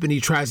wakes up and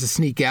he tries to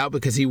sneak out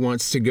because he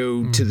wants to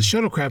go to the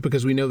shuttlecraft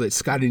because we know that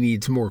Scotty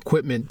needs more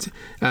equipment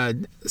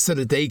so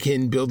that they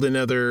can build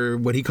another,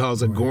 what he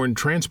calls a Gorn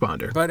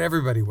transponder. But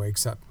everybody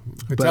wakes up.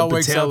 Batel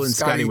wakes up, and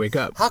Scotty wake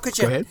up. How could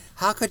you? Go ahead.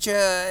 How could you?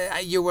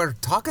 You were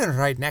talking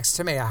right next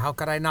to me. How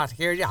could I not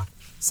hear you?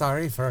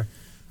 Sorry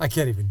I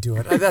can't even do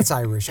it. That's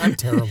Irish. I'm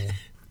terrible.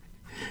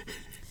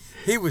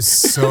 He was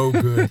so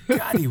good.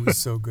 God, he was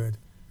so good.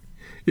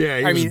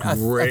 Yeah, he was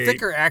great. A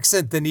thicker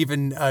accent than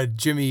even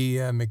Jimmy.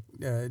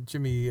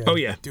 Oh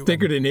yeah, doing.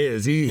 Thicker than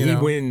his. He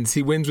wins.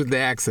 He wins with the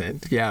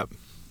accent. Yeah.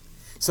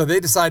 So they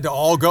decide to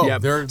all go.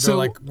 Yep. They're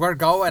like, we're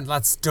going.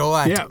 Let's do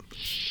it. Yeah.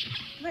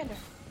 Commander,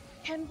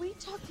 can we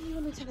talk to you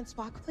and Lieutenant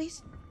Spock,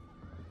 please?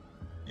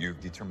 You've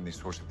determined the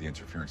source of the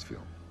interference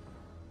field.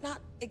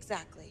 Not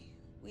exactly.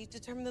 We've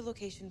determined the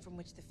location from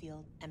which the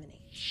field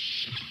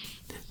emanates.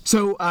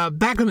 So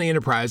back on the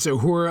Enterprise,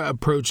 Uhura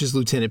approaches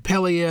Lieutenant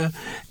Pelia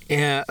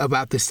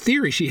about this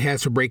theory she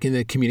has for breaking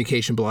the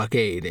communication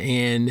blockade.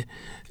 And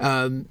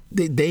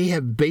they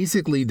have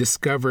basically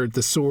discovered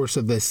the source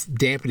of this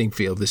dampening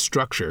field, this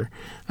structure.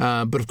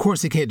 But of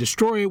course, they can't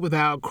destroy it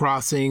without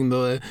crossing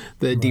the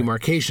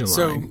demarcation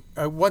line.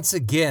 So once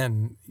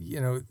again,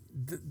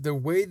 the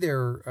way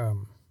they're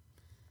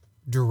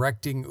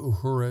directing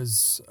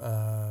Uhura's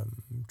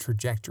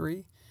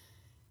trajectory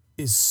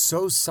is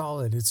so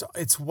solid.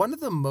 It's one of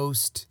the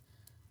most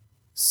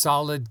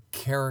solid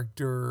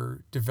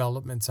character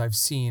developments I've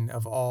seen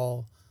of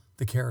all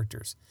the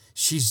characters,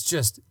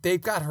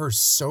 they've got her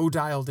so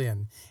dialed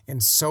in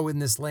and so in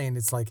this lane.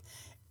 It's like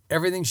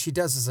everything she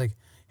does is like,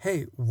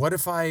 hey, what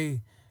if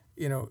I,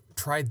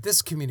 tried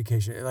this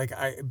communication? Like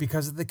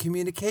because of the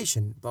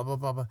communication, blah, blah,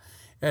 blah, blah.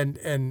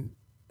 And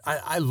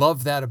I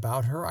love that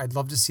about her. I'd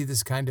love to see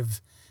this kind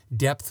of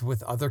depth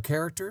with other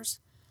characters.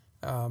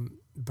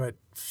 But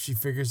she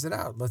figures it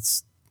out.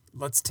 Let's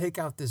take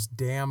out this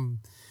damn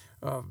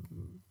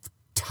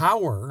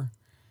tower,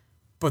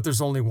 but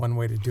there's only one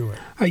way to do it.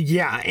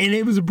 Yeah, and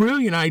it was a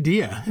brilliant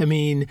idea. I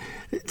mean,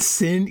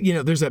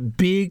 there's a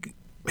big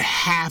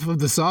half of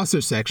the saucer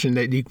section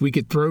that we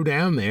could throw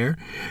down there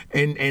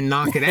and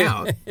knock it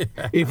out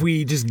if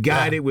we just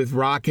guide it with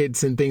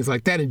rockets and things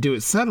like that and do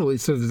it subtly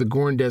so that the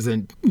Gorn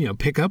doesn't,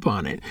 pick up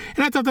on it.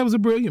 And I thought that was a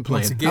brilliant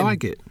plan. I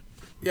like it.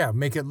 Yeah,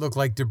 make it look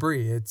like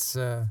debris. It's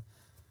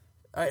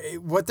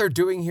what they're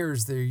doing here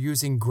is they're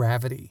using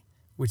gravity,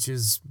 which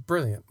is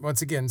brilliant.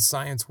 Once again,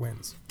 science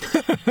wins.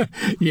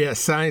 Yes,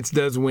 science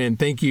does win.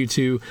 Thank you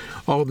to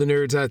all the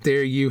nerds out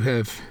there. You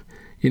have,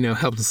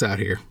 helped us out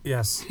here.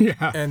 Yes.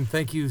 Yeah. And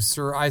thank you,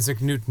 Sir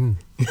Isaac Newton.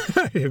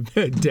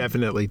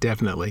 Definitely.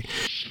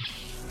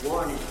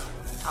 Warning.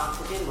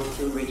 Oxygen will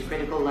soon reach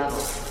critical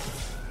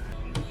levels.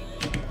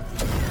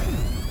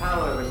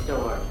 Power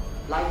restored.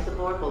 Life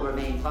support will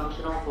remain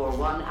functional for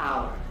 1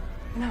 hour.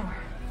 An hour.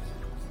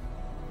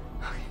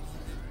 Okay.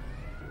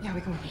 Yeah,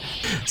 we can move.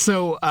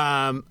 So,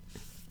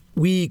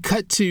 we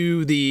cut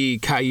to the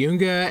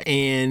Cayunga,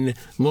 and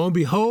lo and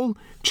behold,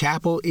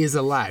 Chapel is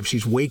alive.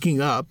 She's waking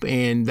up,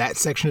 and that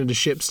section of the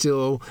ship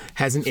still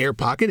has an air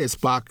pocket, as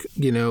Spock,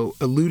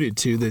 alluded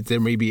to, that there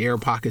may be air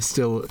pockets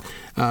still,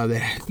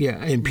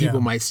 and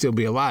people might still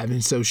be alive.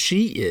 And so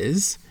she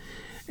is,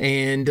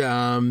 and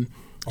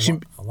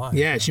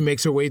she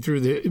makes her way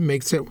through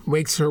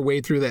makes her way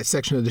through that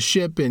section of the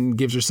ship and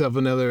gives herself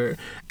another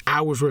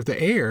hour's worth of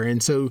air.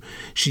 And so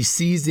she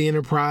sees the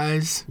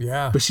Enterprise,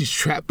 but she's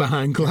trapped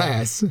behind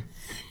glass.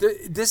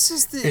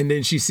 And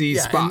then she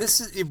sees Spock. And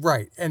this is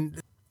right. And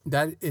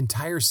that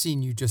entire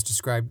scene you just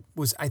described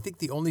was, I think,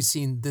 the only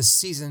scene this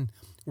season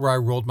where I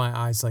rolled my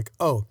eyes like,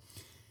 oh,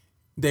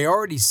 they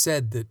already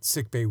said that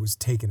sickbay was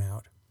taken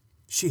out.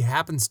 She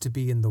happens to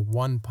be in the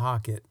one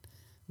pocket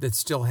that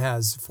still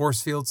has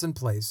force fields in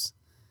place,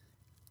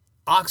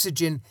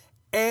 oxygen,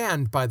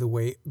 and, by the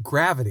way,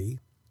 gravity.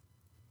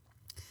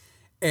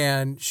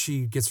 And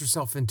she gets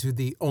herself into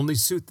the only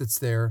suit that's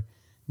there.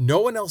 No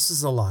one else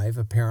is alive,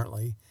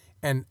 apparently.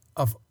 And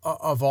of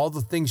all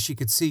the things she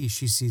could see,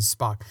 she sees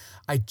Spock.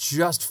 I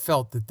just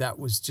felt that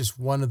was just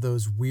one of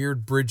those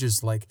weird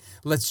bridges, like,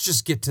 let's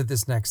just get to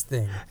this next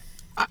thing.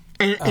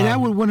 And I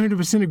would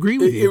 100% agree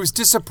with you. It was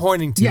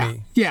disappointing to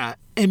me. Yeah.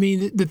 I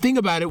mean, the thing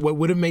about it, what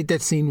would have made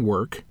that scene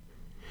work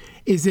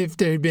is if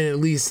there had been at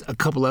least a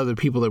couple other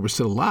people that were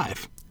still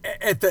alive.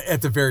 At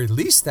the very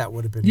least, that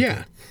would have been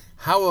good.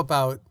 How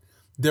about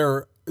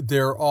they're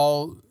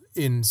all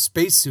in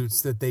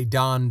spacesuits that they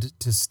donned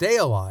to stay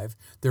alive.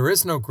 There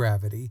is no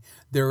gravity.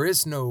 There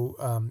is no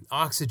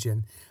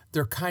oxygen.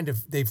 They've kind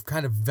of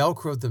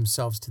Velcroed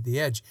themselves to the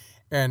edge.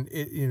 And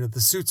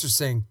the suits are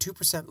saying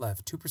 2%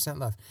 left, 2%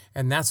 left.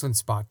 And that's when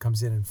Spock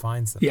comes in and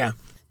finds them. Yeah.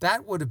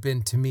 That would have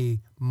been, to me,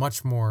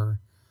 much more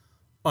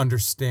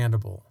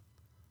understandable.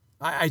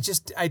 I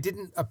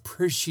didn't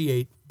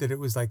appreciate that it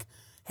was like,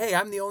 hey,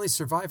 I'm the only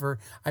survivor.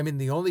 I'm in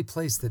the only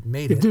place that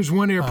made it. If there's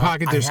one air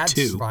pocket, there's two. I had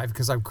two. to survive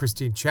because I'm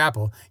Christine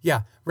Chapel.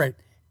 Yeah, right.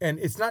 And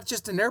it's not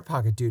just an air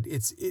pocket, dude.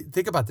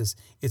 Think about this.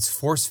 It's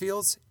force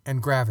fields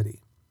and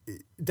gravity.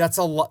 That's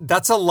a lot.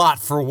 That's a lot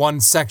for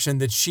one section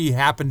that she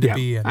happened to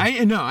be in.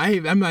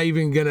 I'm not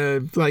even gonna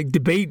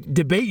debate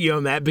you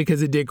on that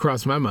because it did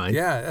cross my mind.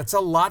 Yeah, that's a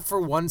lot for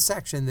one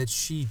section that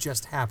she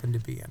just happened to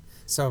be in.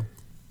 So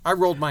I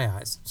rolled my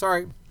eyes.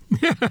 Sorry.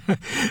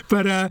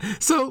 But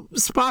so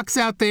Spock's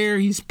out there.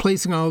 He's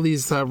placing all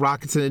these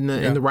rockets in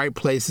the right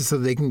places so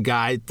they can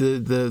guide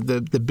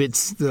the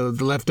bits, the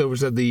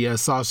leftovers of the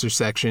saucer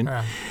section,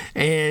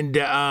 and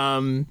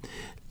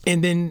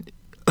then.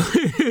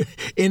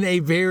 In a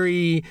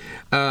very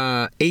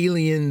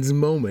Aliens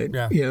moment,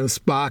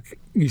 Spock,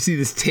 you see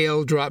this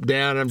tail drop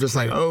down. I'm just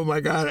like, oh my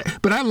god!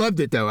 But I loved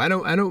it though. I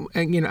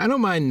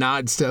don't mind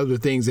nods to other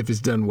things if it's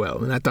done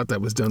well, and I thought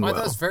that was done well. I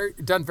thought it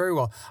was done very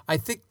well. I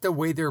think the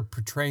way they're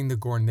portraying the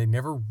Gorn, they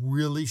never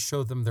really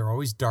show them. They're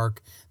always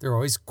dark. They're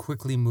always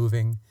quickly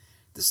moving.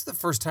 This is the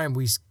first time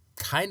we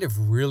kind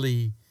of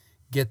really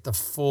get the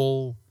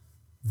full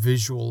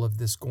visual of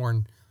this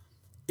Gorn.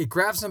 It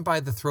grabs him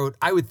by the throat.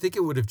 I would think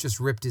it would have just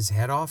ripped his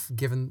head off,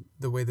 given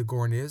the way the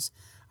Gorn is.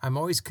 I'm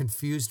always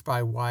confused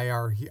by why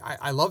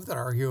I love that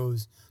our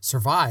heroes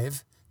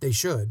survive. They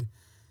should.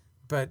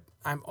 But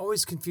I'm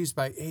always confused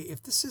by, hey,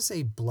 if this is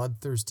a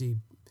bloodthirsty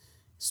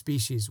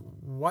species,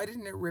 why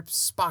didn't it rip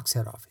Spock's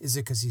head off? Is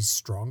it because he's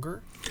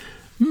stronger?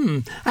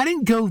 I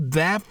didn't go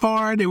that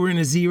far. They were in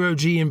a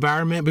zero-G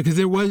environment because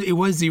it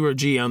was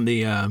zero-G on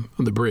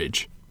the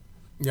bridge.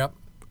 Yep.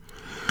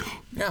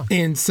 Yeah.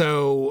 And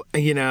so,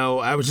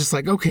 I was just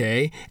like,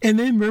 okay. And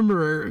then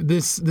remember,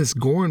 this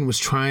Gorn was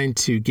trying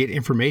to get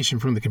information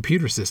from the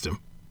computer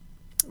system.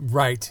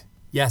 Right.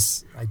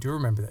 Yes, I do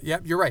remember that.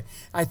 Yep, you're right.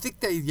 I think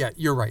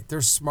you're right.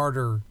 They're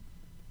smarter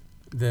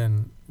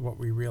than what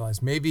we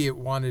realize. Maybe it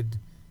wanted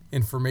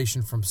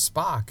information from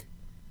Spock,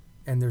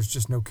 and there's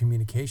just no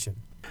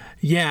communication.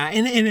 Yeah,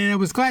 and I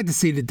was glad to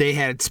see that they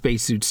had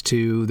spacesuits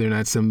too. They're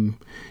not some,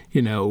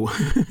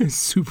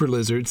 super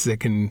lizards that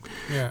can,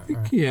 live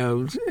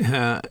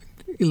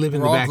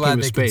in the vacuum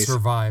of space. Can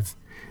survive.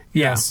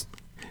 Yes.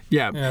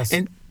 Yeah. Yes.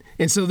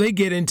 And so they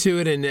get into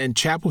it, and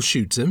Chapel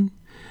shoots him,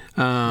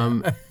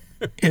 and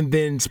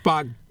then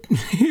Spock,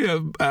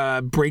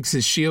 breaks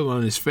his shield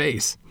on his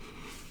face.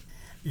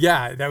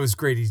 Yeah, that was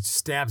great. He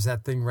stabs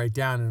that thing right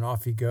down, and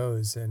off he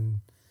goes,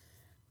 and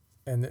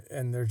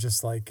they're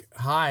just like,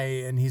 hi,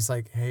 and he's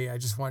like, hey, I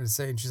just wanted to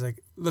say, and she's like,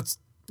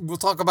 we'll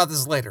talk about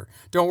this later.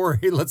 Don't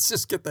worry, let's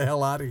just get the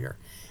hell out of here.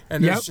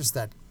 And there's just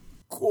that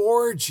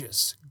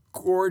gorgeous,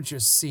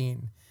 gorgeous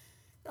scene.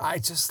 I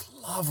just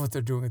love what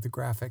they're doing with the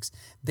graphics.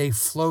 They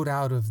float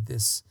out of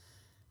this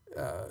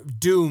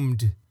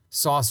doomed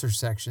saucer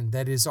section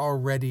that is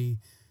already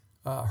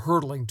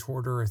hurtling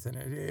toward Earth, and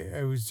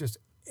it was just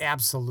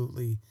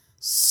absolutely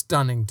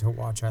stunning to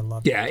watch. I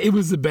loved it. Yeah, it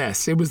was the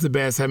best. It was the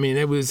best. I mean,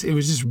 it was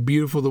just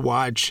beautiful to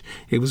watch.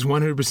 It was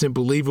 100%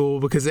 believable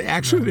because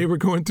they were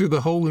going through the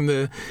hole in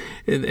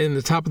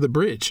the top of the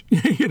bridge.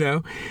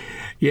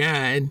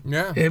 Yeah, and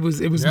it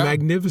was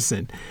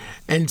magnificent.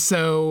 And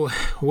so,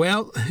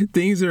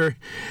 things are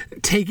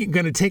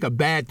going to take a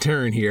bad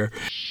turn here.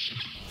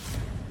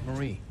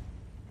 Marie,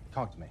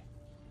 talk to me.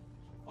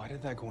 Why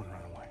did that Gorn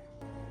run away?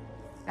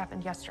 It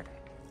happened yesterday.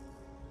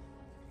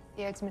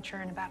 The eggs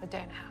mature in about a day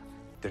and a half.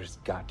 There's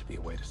got to be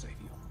a way to save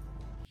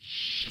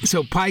you.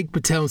 So Pike,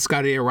 Batel, and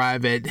Scotty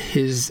arrive at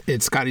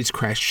Scotty's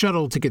crashed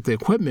shuttle to get the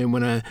equipment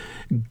when a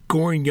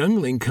Gorn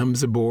youngling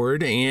comes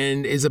aboard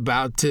and is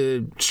about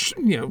to,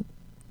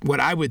 what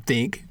I would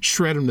think,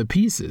 shred him to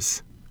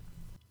pieces.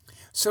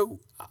 So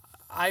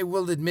I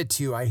will admit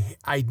to you,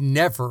 I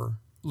never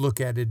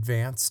look at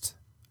advanced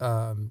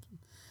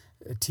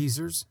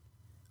teasers,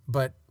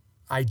 but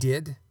I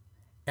did.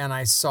 And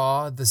I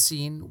saw the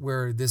scene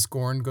where this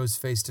Gorn goes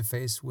face to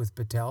face with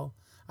Batel.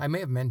 I may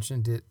have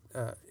mentioned it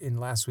in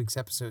last week's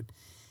episode.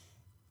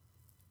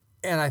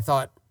 And I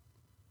thought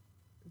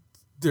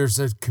there's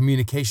a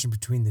communication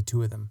between the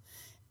two of them.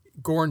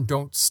 Gorn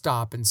don't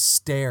stop and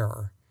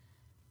stare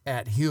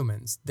at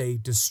humans. They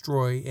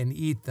destroy and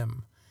eat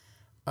them.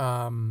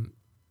 And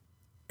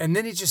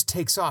then he just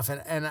takes off.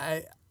 And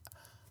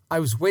I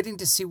was waiting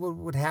to see what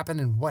would happen,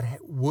 and what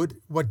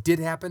did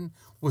happen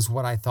was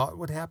what I thought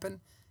would happen.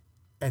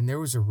 And there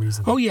was a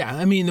reason. Oh, yeah.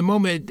 I mean, the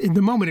moment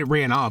it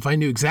ran off, I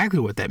knew exactly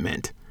what that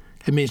meant.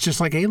 I mean, it's just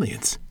like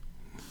aliens.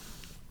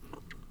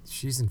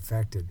 She's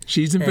infected.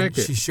 And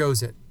she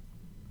shows it.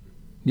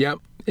 Yep.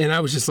 And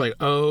I was just like,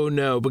 oh,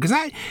 no. Because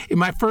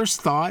my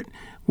first thought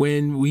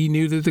when we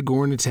knew that the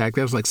Gorn attacked,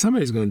 I was like,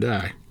 somebody's going to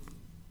die.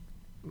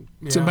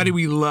 Yeah. Somebody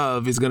we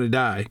love is going to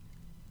die.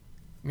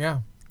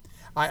 Yeah.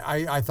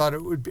 I thought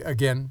it would be,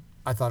 again,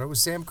 I thought it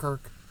was Sam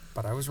Kirk.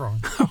 But I was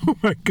wrong. Oh,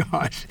 my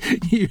gosh.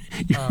 You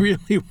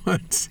really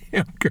want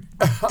Sam Kirk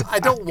to die.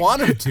 I don't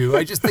want him to.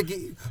 I just think,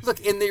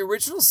 look, in the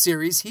original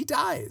series, he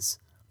dies.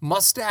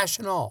 Mustache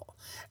and all.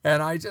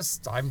 And I'm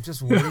just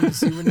waiting to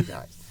see when he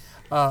dies.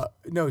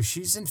 No,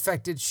 she's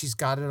infected. She's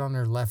got it on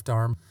her left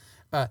arm.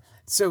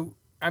 So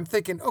I'm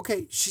thinking,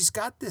 okay, she's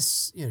got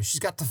this, she's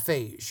got the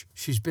phage.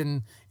 She's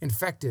been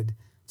infected.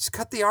 Just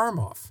cut the arm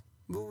off.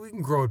 We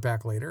can grow it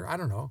back later. I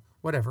don't know.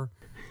 Whatever.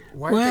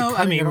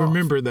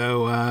 Remember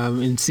though,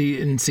 in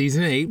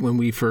season 8 when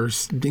we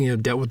first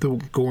dealt with the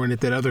Gorn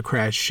at that other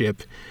crash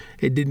ship,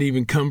 it didn't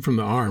even come from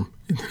the arm;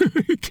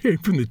 it came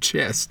from the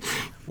chest.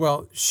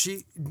 Well,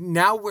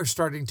 now we're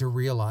starting to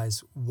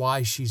realize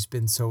why she's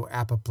been so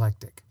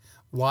apoplectic.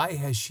 Why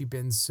has she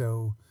been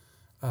so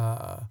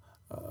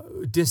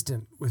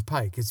distant with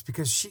Pike? It's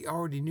because she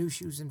already knew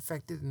she was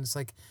infected, and it's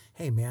like,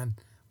 hey, man.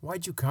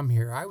 Why'd you come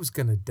here? I was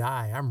going to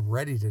die. I'm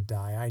ready to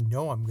die. I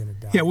know I'm going to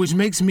die. Yeah, which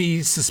makes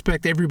me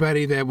suspect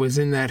everybody that was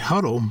in that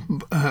huddle,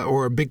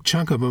 or a big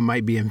chunk of them,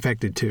 might be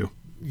infected too.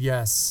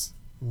 Yes,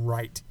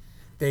 right.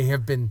 They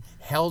have been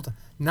held,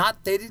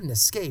 they didn't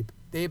escape.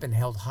 They have been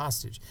held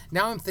hostage.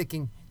 Now I'm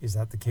thinking, is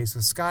that the case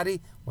with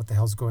Scotty? What the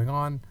hell's going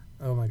on?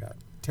 Oh my God.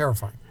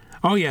 Terrifying.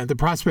 Oh yeah, the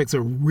prospects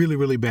are really,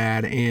 really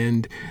bad,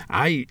 and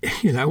I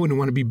wouldn't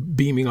want to be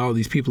beaming all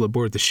these people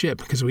aboard the ship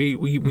because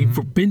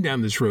we've been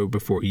down this road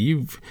before.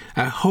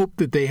 I hope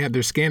that they have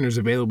their scanners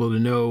available to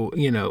know,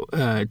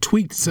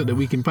 tweaked so that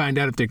we can find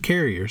out if they're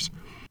carriers.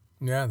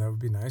 Yeah, that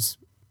would be nice.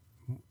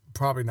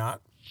 Probably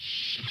not.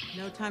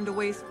 No time to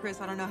waste,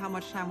 Chris. I don't know how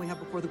much time we have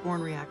before the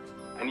Gorn react.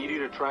 I need you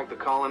to track the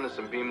colonists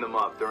and beam them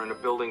up. They're in a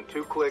building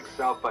 2 clicks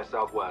south by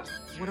southwest.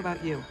 What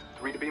about you?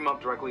 3 to beam up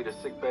directly to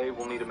sick bay.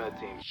 We'll need a med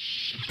team.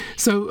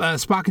 So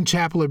Spock and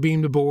Chapel are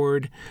beamed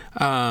aboard.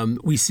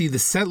 We see the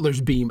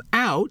settlers beam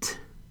out.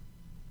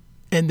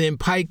 And then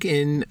Pike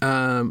and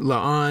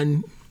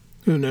La'an...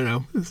 Oh,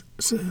 no.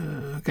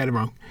 Got it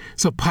wrong.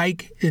 So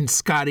Pike and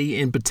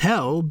Scotty and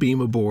Batel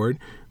beam aboard,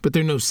 but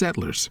there are no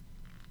settlers.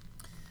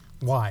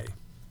 Why?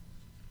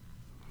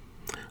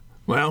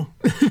 Well,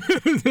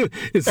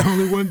 it's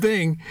only one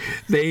thing.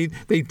 They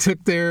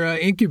took their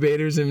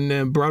incubators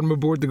and brought them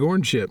aboard the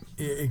Gorn ship.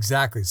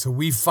 Exactly. So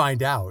we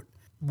find out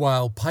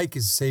while Pike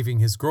is saving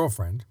his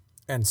girlfriend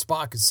and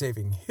Spock is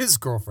saving his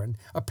girlfriend,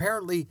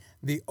 apparently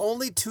the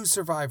only two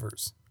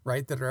survivors,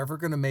 right, that are ever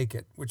going to make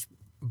it, which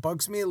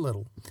bugs me a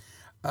little,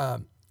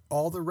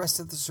 all the rest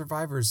of the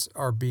survivors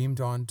are beamed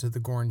onto the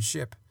Gorn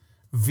ship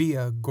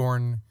via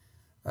Gorn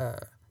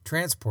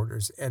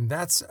transporters, and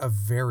that's a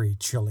very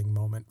chilling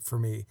moment for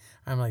me.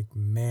 I'm like,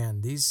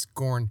 man, these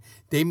Gorn,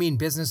 they mean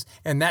business,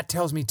 and that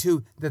tells me,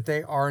 too, that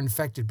they are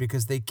infected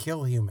because they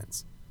kill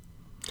humans.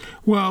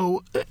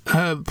 Well,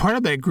 part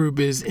of that group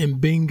is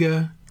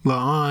M'Benga,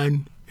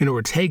 La'an, and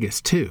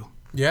Ortegas, too.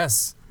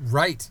 Yes,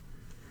 right.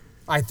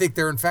 I think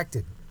they're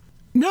infected.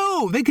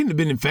 No, they couldn't have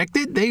been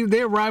infected.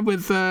 They arrived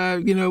with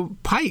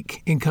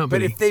Pike and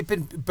company.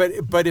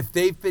 But if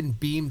they've been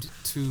beamed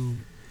to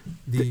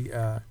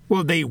the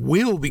well, they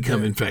will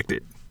become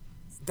infected.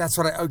 That's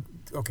what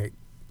okay.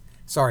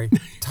 Sorry,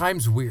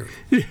 time's weird.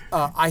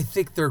 I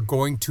think they're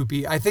going to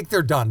be. I think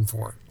they're done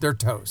for. They're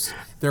toast.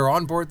 They're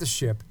on board the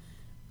ship.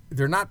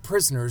 They're not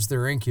prisoners.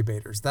 They're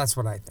incubators. That's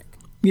what I think.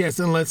 Yes,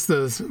 unless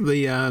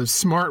the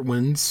smart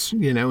ones,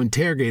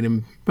 interrogate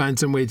him, find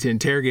some way to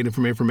interrogate him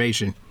for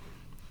information.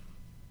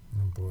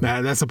 Oh,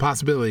 that's a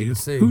possibility.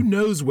 Who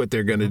knows what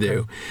they're going to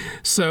do?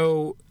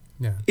 So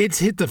it's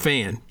hit the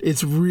fan.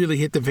 It's really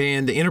hit the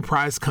fan. The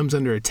Enterprise comes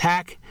under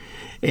attack,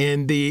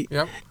 and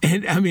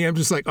and I mean, I'm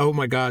just like, oh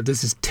my God,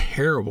 this is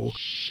terrible.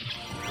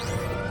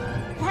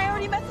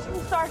 Priority message from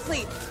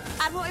Starfleet.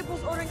 Admiral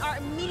April's ordering our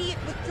immediate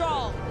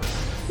withdrawal.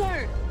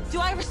 Sir, do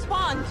I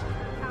respond?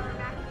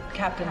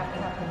 Captain.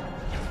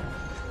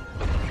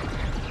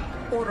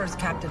 Orders,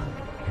 Captain.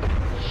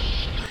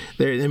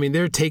 They're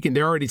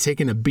already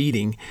taking a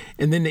beating,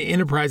 and then the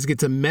Enterprise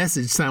gets a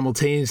message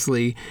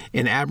simultaneously,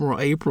 and Admiral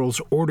April's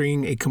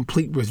ordering a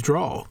complete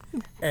withdrawal.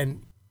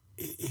 And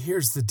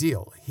here's the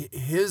deal: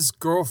 his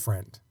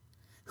girlfriend,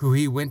 who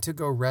he went to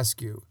go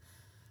rescue,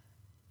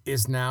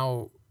 is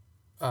now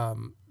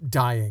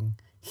dying.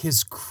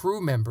 His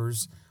crew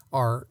members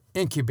are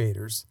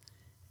incubators,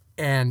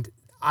 and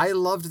I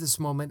loved this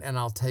moment, and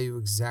I'll tell you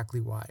exactly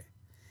why.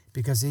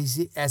 Because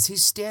as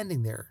he's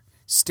standing there,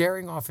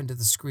 staring off into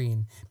the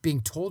screen,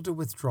 being told to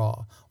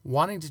withdraw,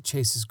 wanting to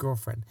chase his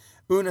girlfriend,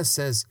 Una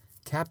says,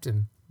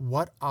 "Captain,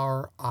 what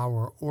are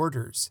our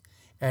orders?"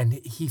 And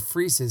he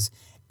freezes.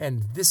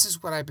 And this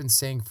is what I've been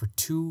saying for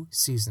 2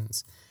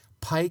 seasons.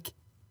 Pike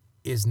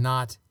is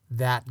not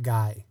that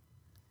guy.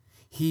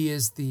 He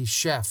is the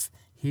chef.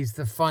 He's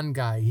the fun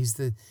guy.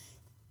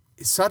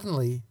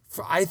 Suddenly,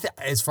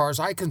 as far as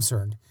I'm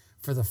concerned,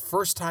 for the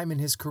first time in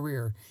his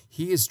career,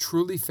 he is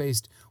truly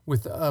faced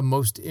with a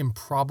most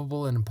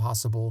improbable and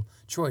impossible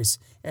choice.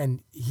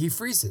 And he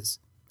freezes.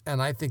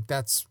 And I think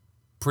that's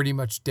pretty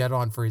much dead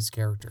on for his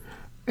character.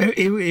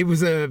 It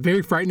was a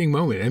very frightening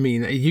moment. I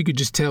mean, you could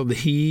just tell that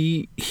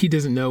he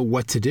doesn't know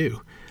what to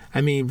do.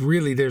 I mean,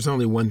 really, there's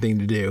only one thing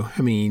to do.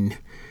 I mean,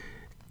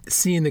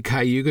 seeing the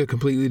Cayuga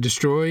completely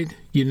destroyed,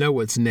 you know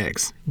what's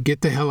next. Get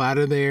the hell out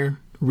of there,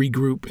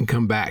 regroup, and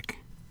come back.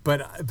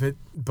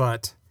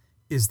 But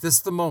is this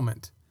the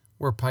moment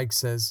where Pike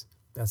says,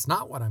 that's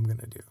not what I'm going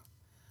to do?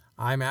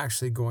 I'm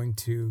actually going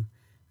to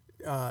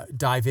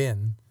dive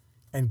in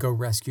and go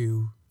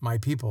rescue my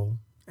people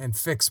and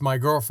fix my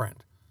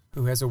girlfriend,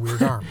 who has a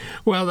weird arm.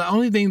 Well, the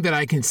only thing that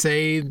I can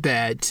say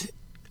that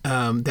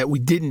we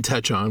didn't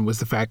touch on was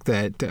the fact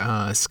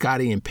that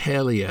Scotty and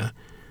Pelia,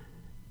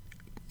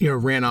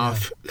 ran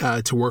off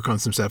to work on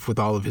some stuff with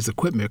all of his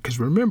equipment. Because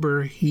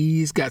remember,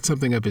 he's got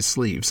something up his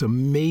sleeve, so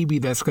maybe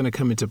that's going to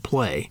come into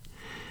play.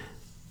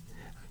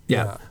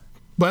 Yeah.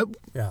 But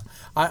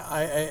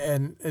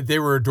and they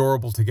were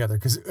adorable together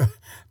because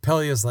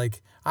Pelia's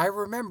like, I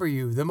remember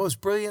you, the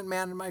most brilliant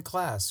man in my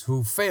class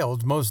who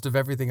failed most of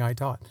everything I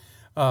taught.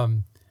 I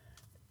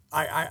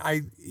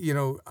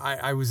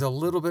was a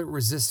little bit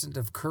resistant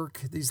of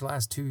Kirk these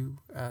last 2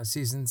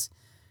 seasons.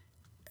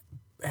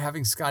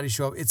 Having Scotty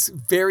show up, it's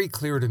very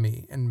clear to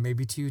me, and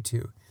maybe to you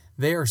too,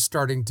 they are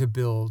starting to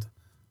build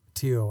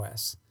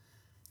TOS.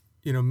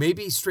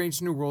 Maybe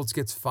Strange New Worlds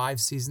gets 5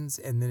 seasons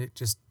and then it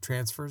just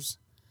transfers.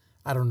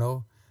 I don't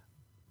know,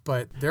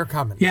 but they're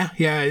coming. Yeah.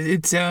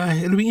 It's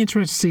it'll be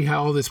interesting to see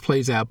how all this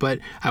plays out. But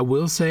I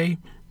will say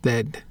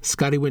that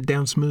Scotty went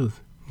down smooth.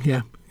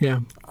 Yeah.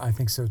 I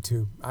think so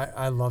too.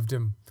 I loved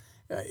him.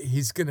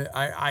 He's gonna.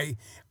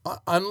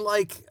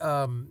 Unlike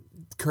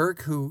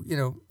Kirk,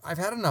 who I've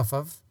had enough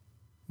of.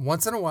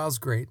 Once in a while is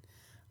great.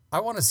 I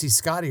want to see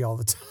Scotty all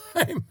the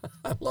time.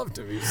 I loved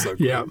him. He was so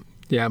great.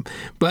 Yeah.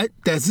 But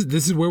this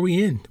is where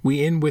we end.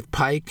 We end with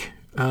Pike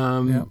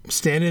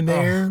standing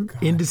there,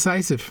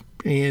 indecisive,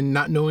 and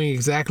not knowing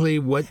exactly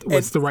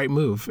what's the right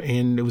move.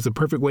 And it was a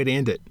perfect way to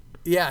end it.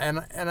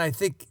 Yeah, and I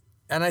think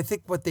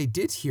what they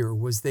did here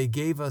was they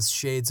gave us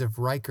shades of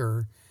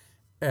Riker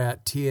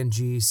at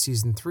TNG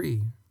season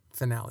 3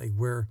 finale,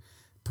 where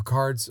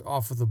Picard's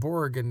off with the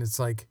Borg, and it's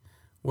like,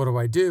 what do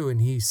I do?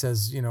 And he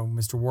says,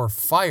 Mr. Worf,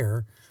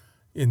 fire.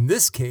 In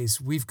this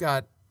case, we've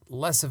got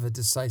less of a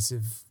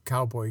decisive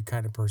cowboy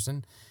kind of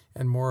person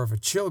and more of a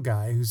chill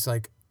guy who's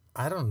like,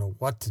 I don't know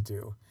what to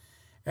do.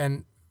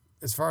 And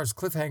as far as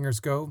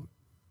cliffhangers go,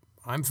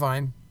 I'm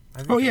fine.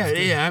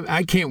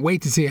 I can't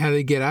wait to see how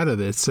they get out of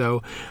this.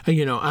 So,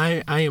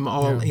 I am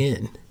all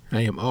in.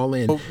 I am all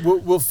in.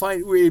 We'll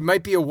find. It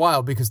might be a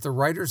while because the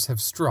writers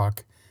have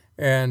struck,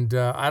 and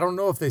I don't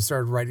know if they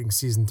started writing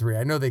season 3.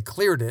 I know they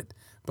cleared it,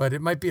 but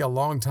it might be a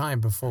long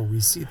time before we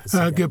see this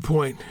again.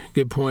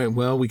 Good point.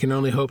 Well, we can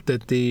only hope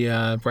that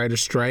the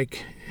writers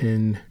strike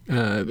and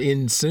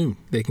end soon.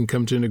 They can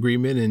come to an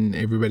agreement and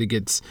everybody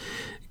gets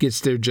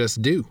their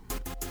just due.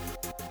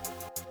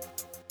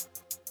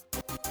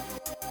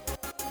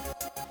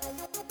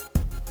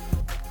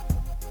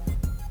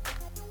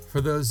 For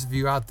those of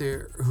you out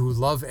there who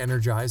love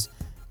Energize,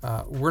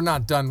 we're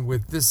not done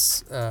with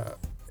this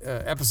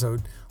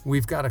episode.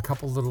 We've got a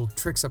couple little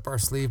tricks up our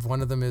sleeve.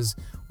 One of them is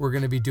we're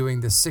going to be doing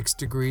the 6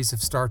 degrees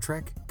of Star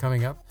Trek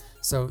coming up.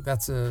 So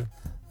that's a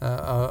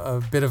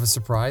bit of a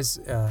surprise.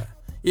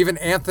 Even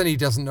Anthony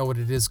doesn't know what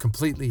it is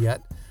completely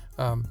yet,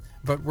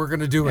 but we're going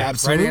to do it.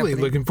 Absolutely.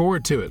 Right, Looking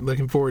forward to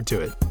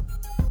it.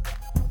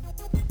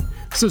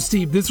 So,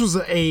 Steve, this was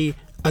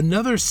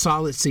another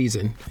solid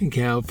season,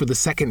 for the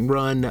second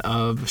run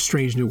of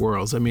Strange New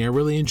Worlds. I mean, I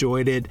really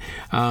enjoyed it.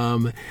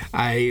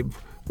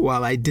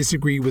 While I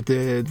disagree with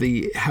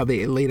the how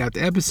they laid out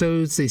the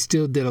episodes, they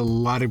still did a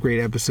lot of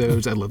great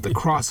episodes. I love the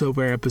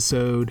crossover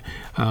episode.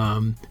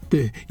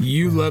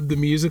 You loved the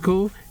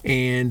musical,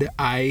 and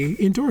I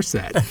endorse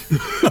that.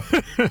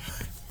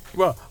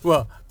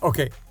 Well,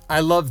 okay. I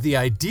love the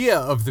idea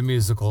of the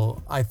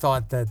musical. I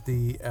thought that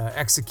the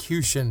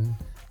execution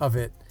of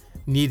it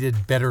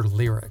needed better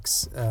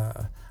lyrics.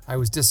 I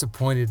was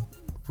disappointed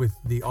with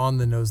the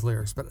on-the-nose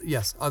lyrics. But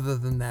yes, other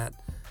than that,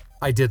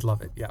 I did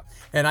love it, yeah.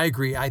 And I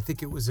agree. I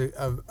think it was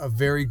a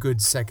very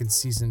good second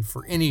season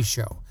for any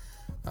show.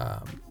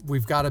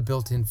 We've got a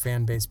built-in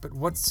fan base. But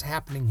what's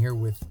happening here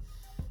with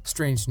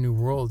Strange New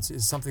Worlds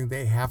is something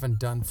they haven't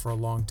done for a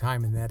long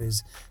time, and that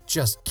is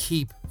just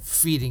keep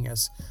feeding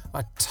us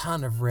a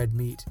ton of red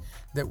meat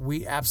that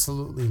we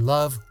absolutely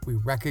love, we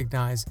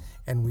recognize,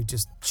 and we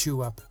just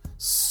chew up.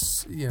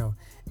 You know,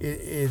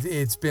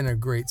 it's been a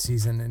great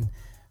season, and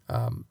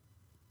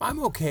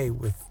I'm okay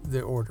with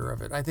the order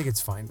of it. I think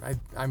it's fine.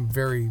 I'm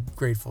very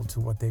grateful to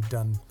what they've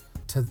done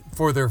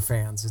for their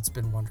fans. It's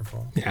been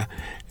wonderful. Yeah,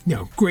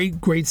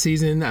 great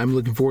season. I'm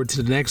looking forward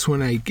to the next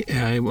one. I'm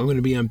going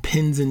to be on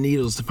pins and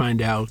needles to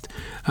find out,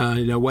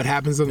 what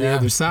happens on the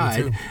other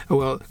side.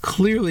 Well,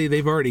 clearly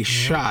they've already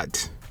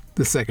shot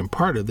the second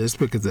part of this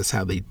because that's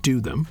how they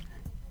do them.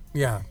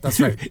 Yeah, that's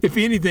right. If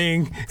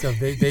anything, so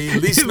they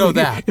at least know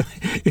that.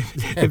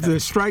 If the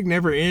strike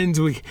never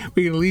ends, we can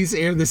at least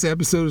air this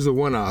episode as a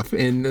one-off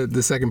in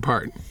the second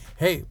part.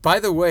 Hey, by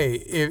the way,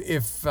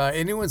 if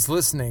anyone's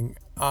listening,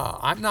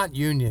 I'm not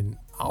union.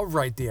 I'll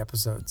write the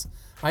episodes.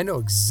 I know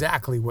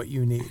exactly what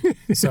you need.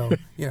 So,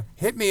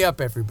 hit me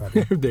up,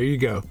 everybody. There you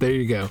go.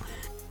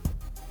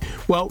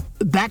 Well,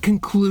 that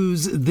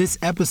concludes this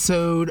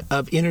episode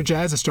of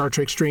Energize, a Star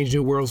Trek Strange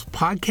New Worlds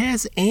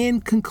podcast,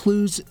 and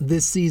concludes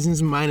this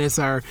season's minus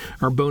our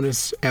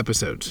bonus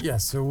episodes.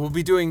 Yes, so we'll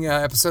be doing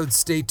episodes.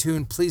 Stay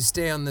tuned. Please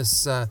stay on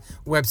this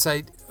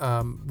website,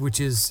 which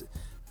is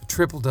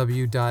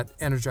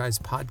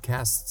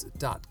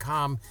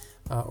www.energizepodcasts.com.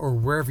 Or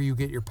wherever you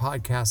get your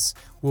podcasts.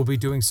 We'll be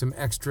doing some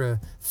extra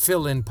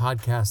fill-in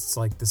podcasts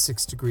like the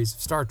 6 Degrees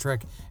of Star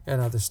Trek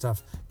and other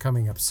stuff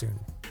coming up soon.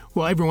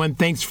 Well, everyone,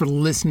 thanks for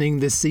listening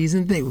this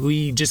season.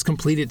 We just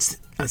completed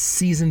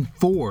season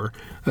 4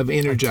 of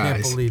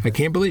Energize. I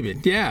can't believe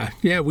it. Yeah,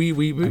 we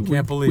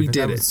can't believe it.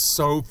 Did that it was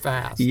so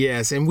fast.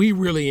 Yes, and we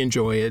really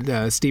enjoy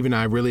it. Steve and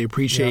I really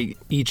appreciate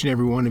each and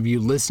every one of you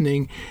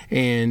listening,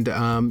 and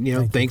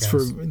thanks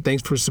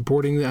for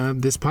supporting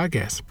this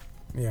podcast.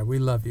 Yeah, we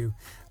love you.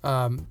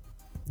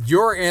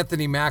 You're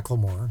Anthony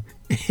McLemore.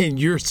 And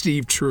you're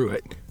Steve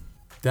Truitt.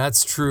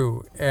 That's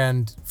true.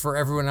 And for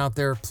everyone out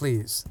there,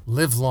 please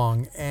live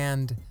long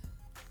and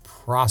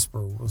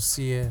prosper. We'll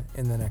see you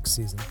in the next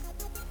season.